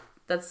that's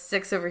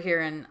 6 over here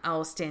in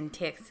Austin,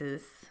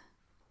 Texas.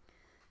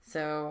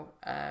 So,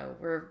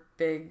 we're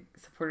big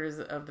supporters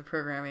of the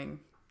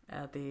programming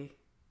at the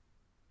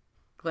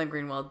Glenn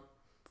Greenwald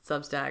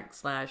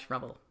Substack /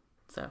 Rumble.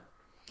 So,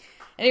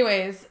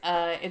 anyways,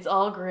 it's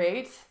all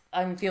great.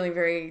 I'm feeling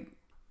very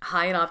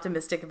high and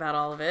optimistic about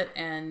all of it,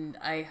 and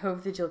I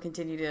hope that you'll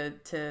continue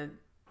to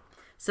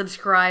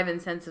subscribe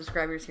and send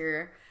subscribers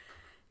here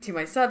to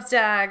my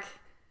Substack,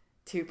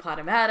 to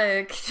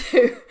Podomatic,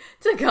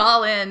 to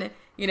Callin.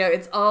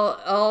 it's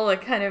all a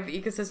kind of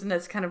ecosystem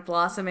that's kind of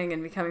blossoming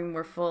and becoming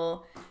more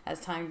full as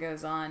time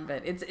goes on.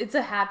 But it's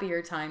a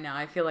happier time now.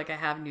 I feel like I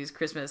have News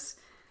Christmas,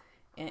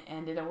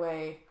 and in a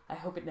way, I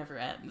hope it never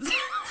ends.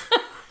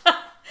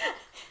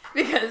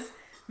 Because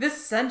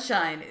this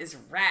sunshine is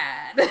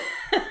rad.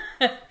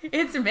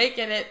 It's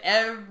making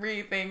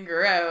everything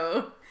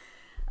grow.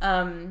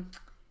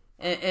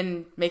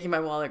 And making my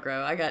wallet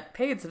grow. I got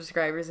paid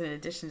subscribers in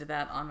addition to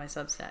that on my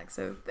Substack.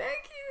 So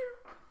thank you.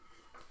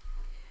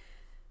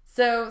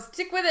 So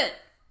stick with it,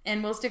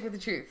 and we'll stick with the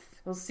truth.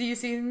 We'll see you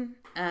soon,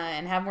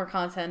 and have more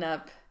content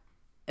up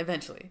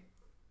eventually.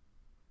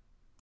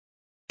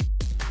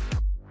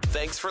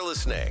 Thanks for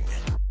listening.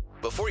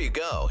 Before you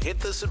go, hit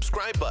the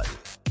subscribe button.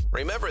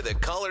 Remember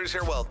that callers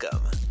are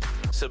welcome.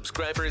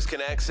 Subscribers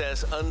can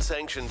access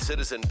Unsanctioned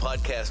Citizen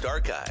podcast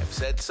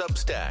archives at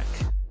Substack,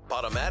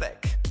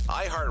 Podomatic,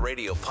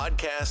 iHeartRadio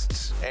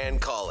podcasts, and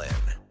Call In.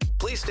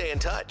 Please stay in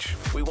touch.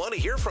 We want to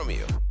hear from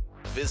you.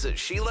 Visit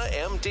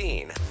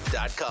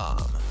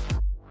SheilaMDean.com.